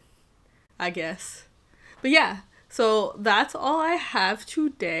with it, I guess. But yeah, so that's all I have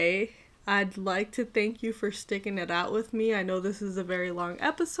today. I'd like to thank you for sticking it out with me. I know this is a very long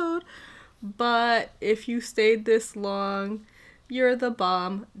episode, but if you stayed this long, you're the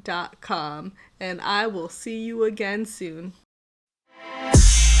bomb.com, and I will see you again soon.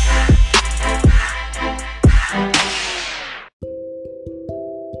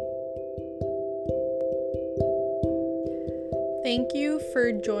 Thank you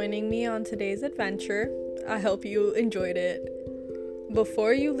for joining me on today's adventure. I hope you enjoyed it.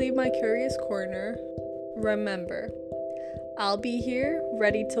 Before you leave my curious corner, remember, I'll be here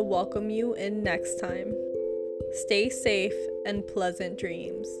ready to welcome you in next time. Stay safe and pleasant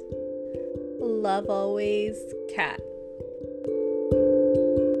dreams. Love always, Kat.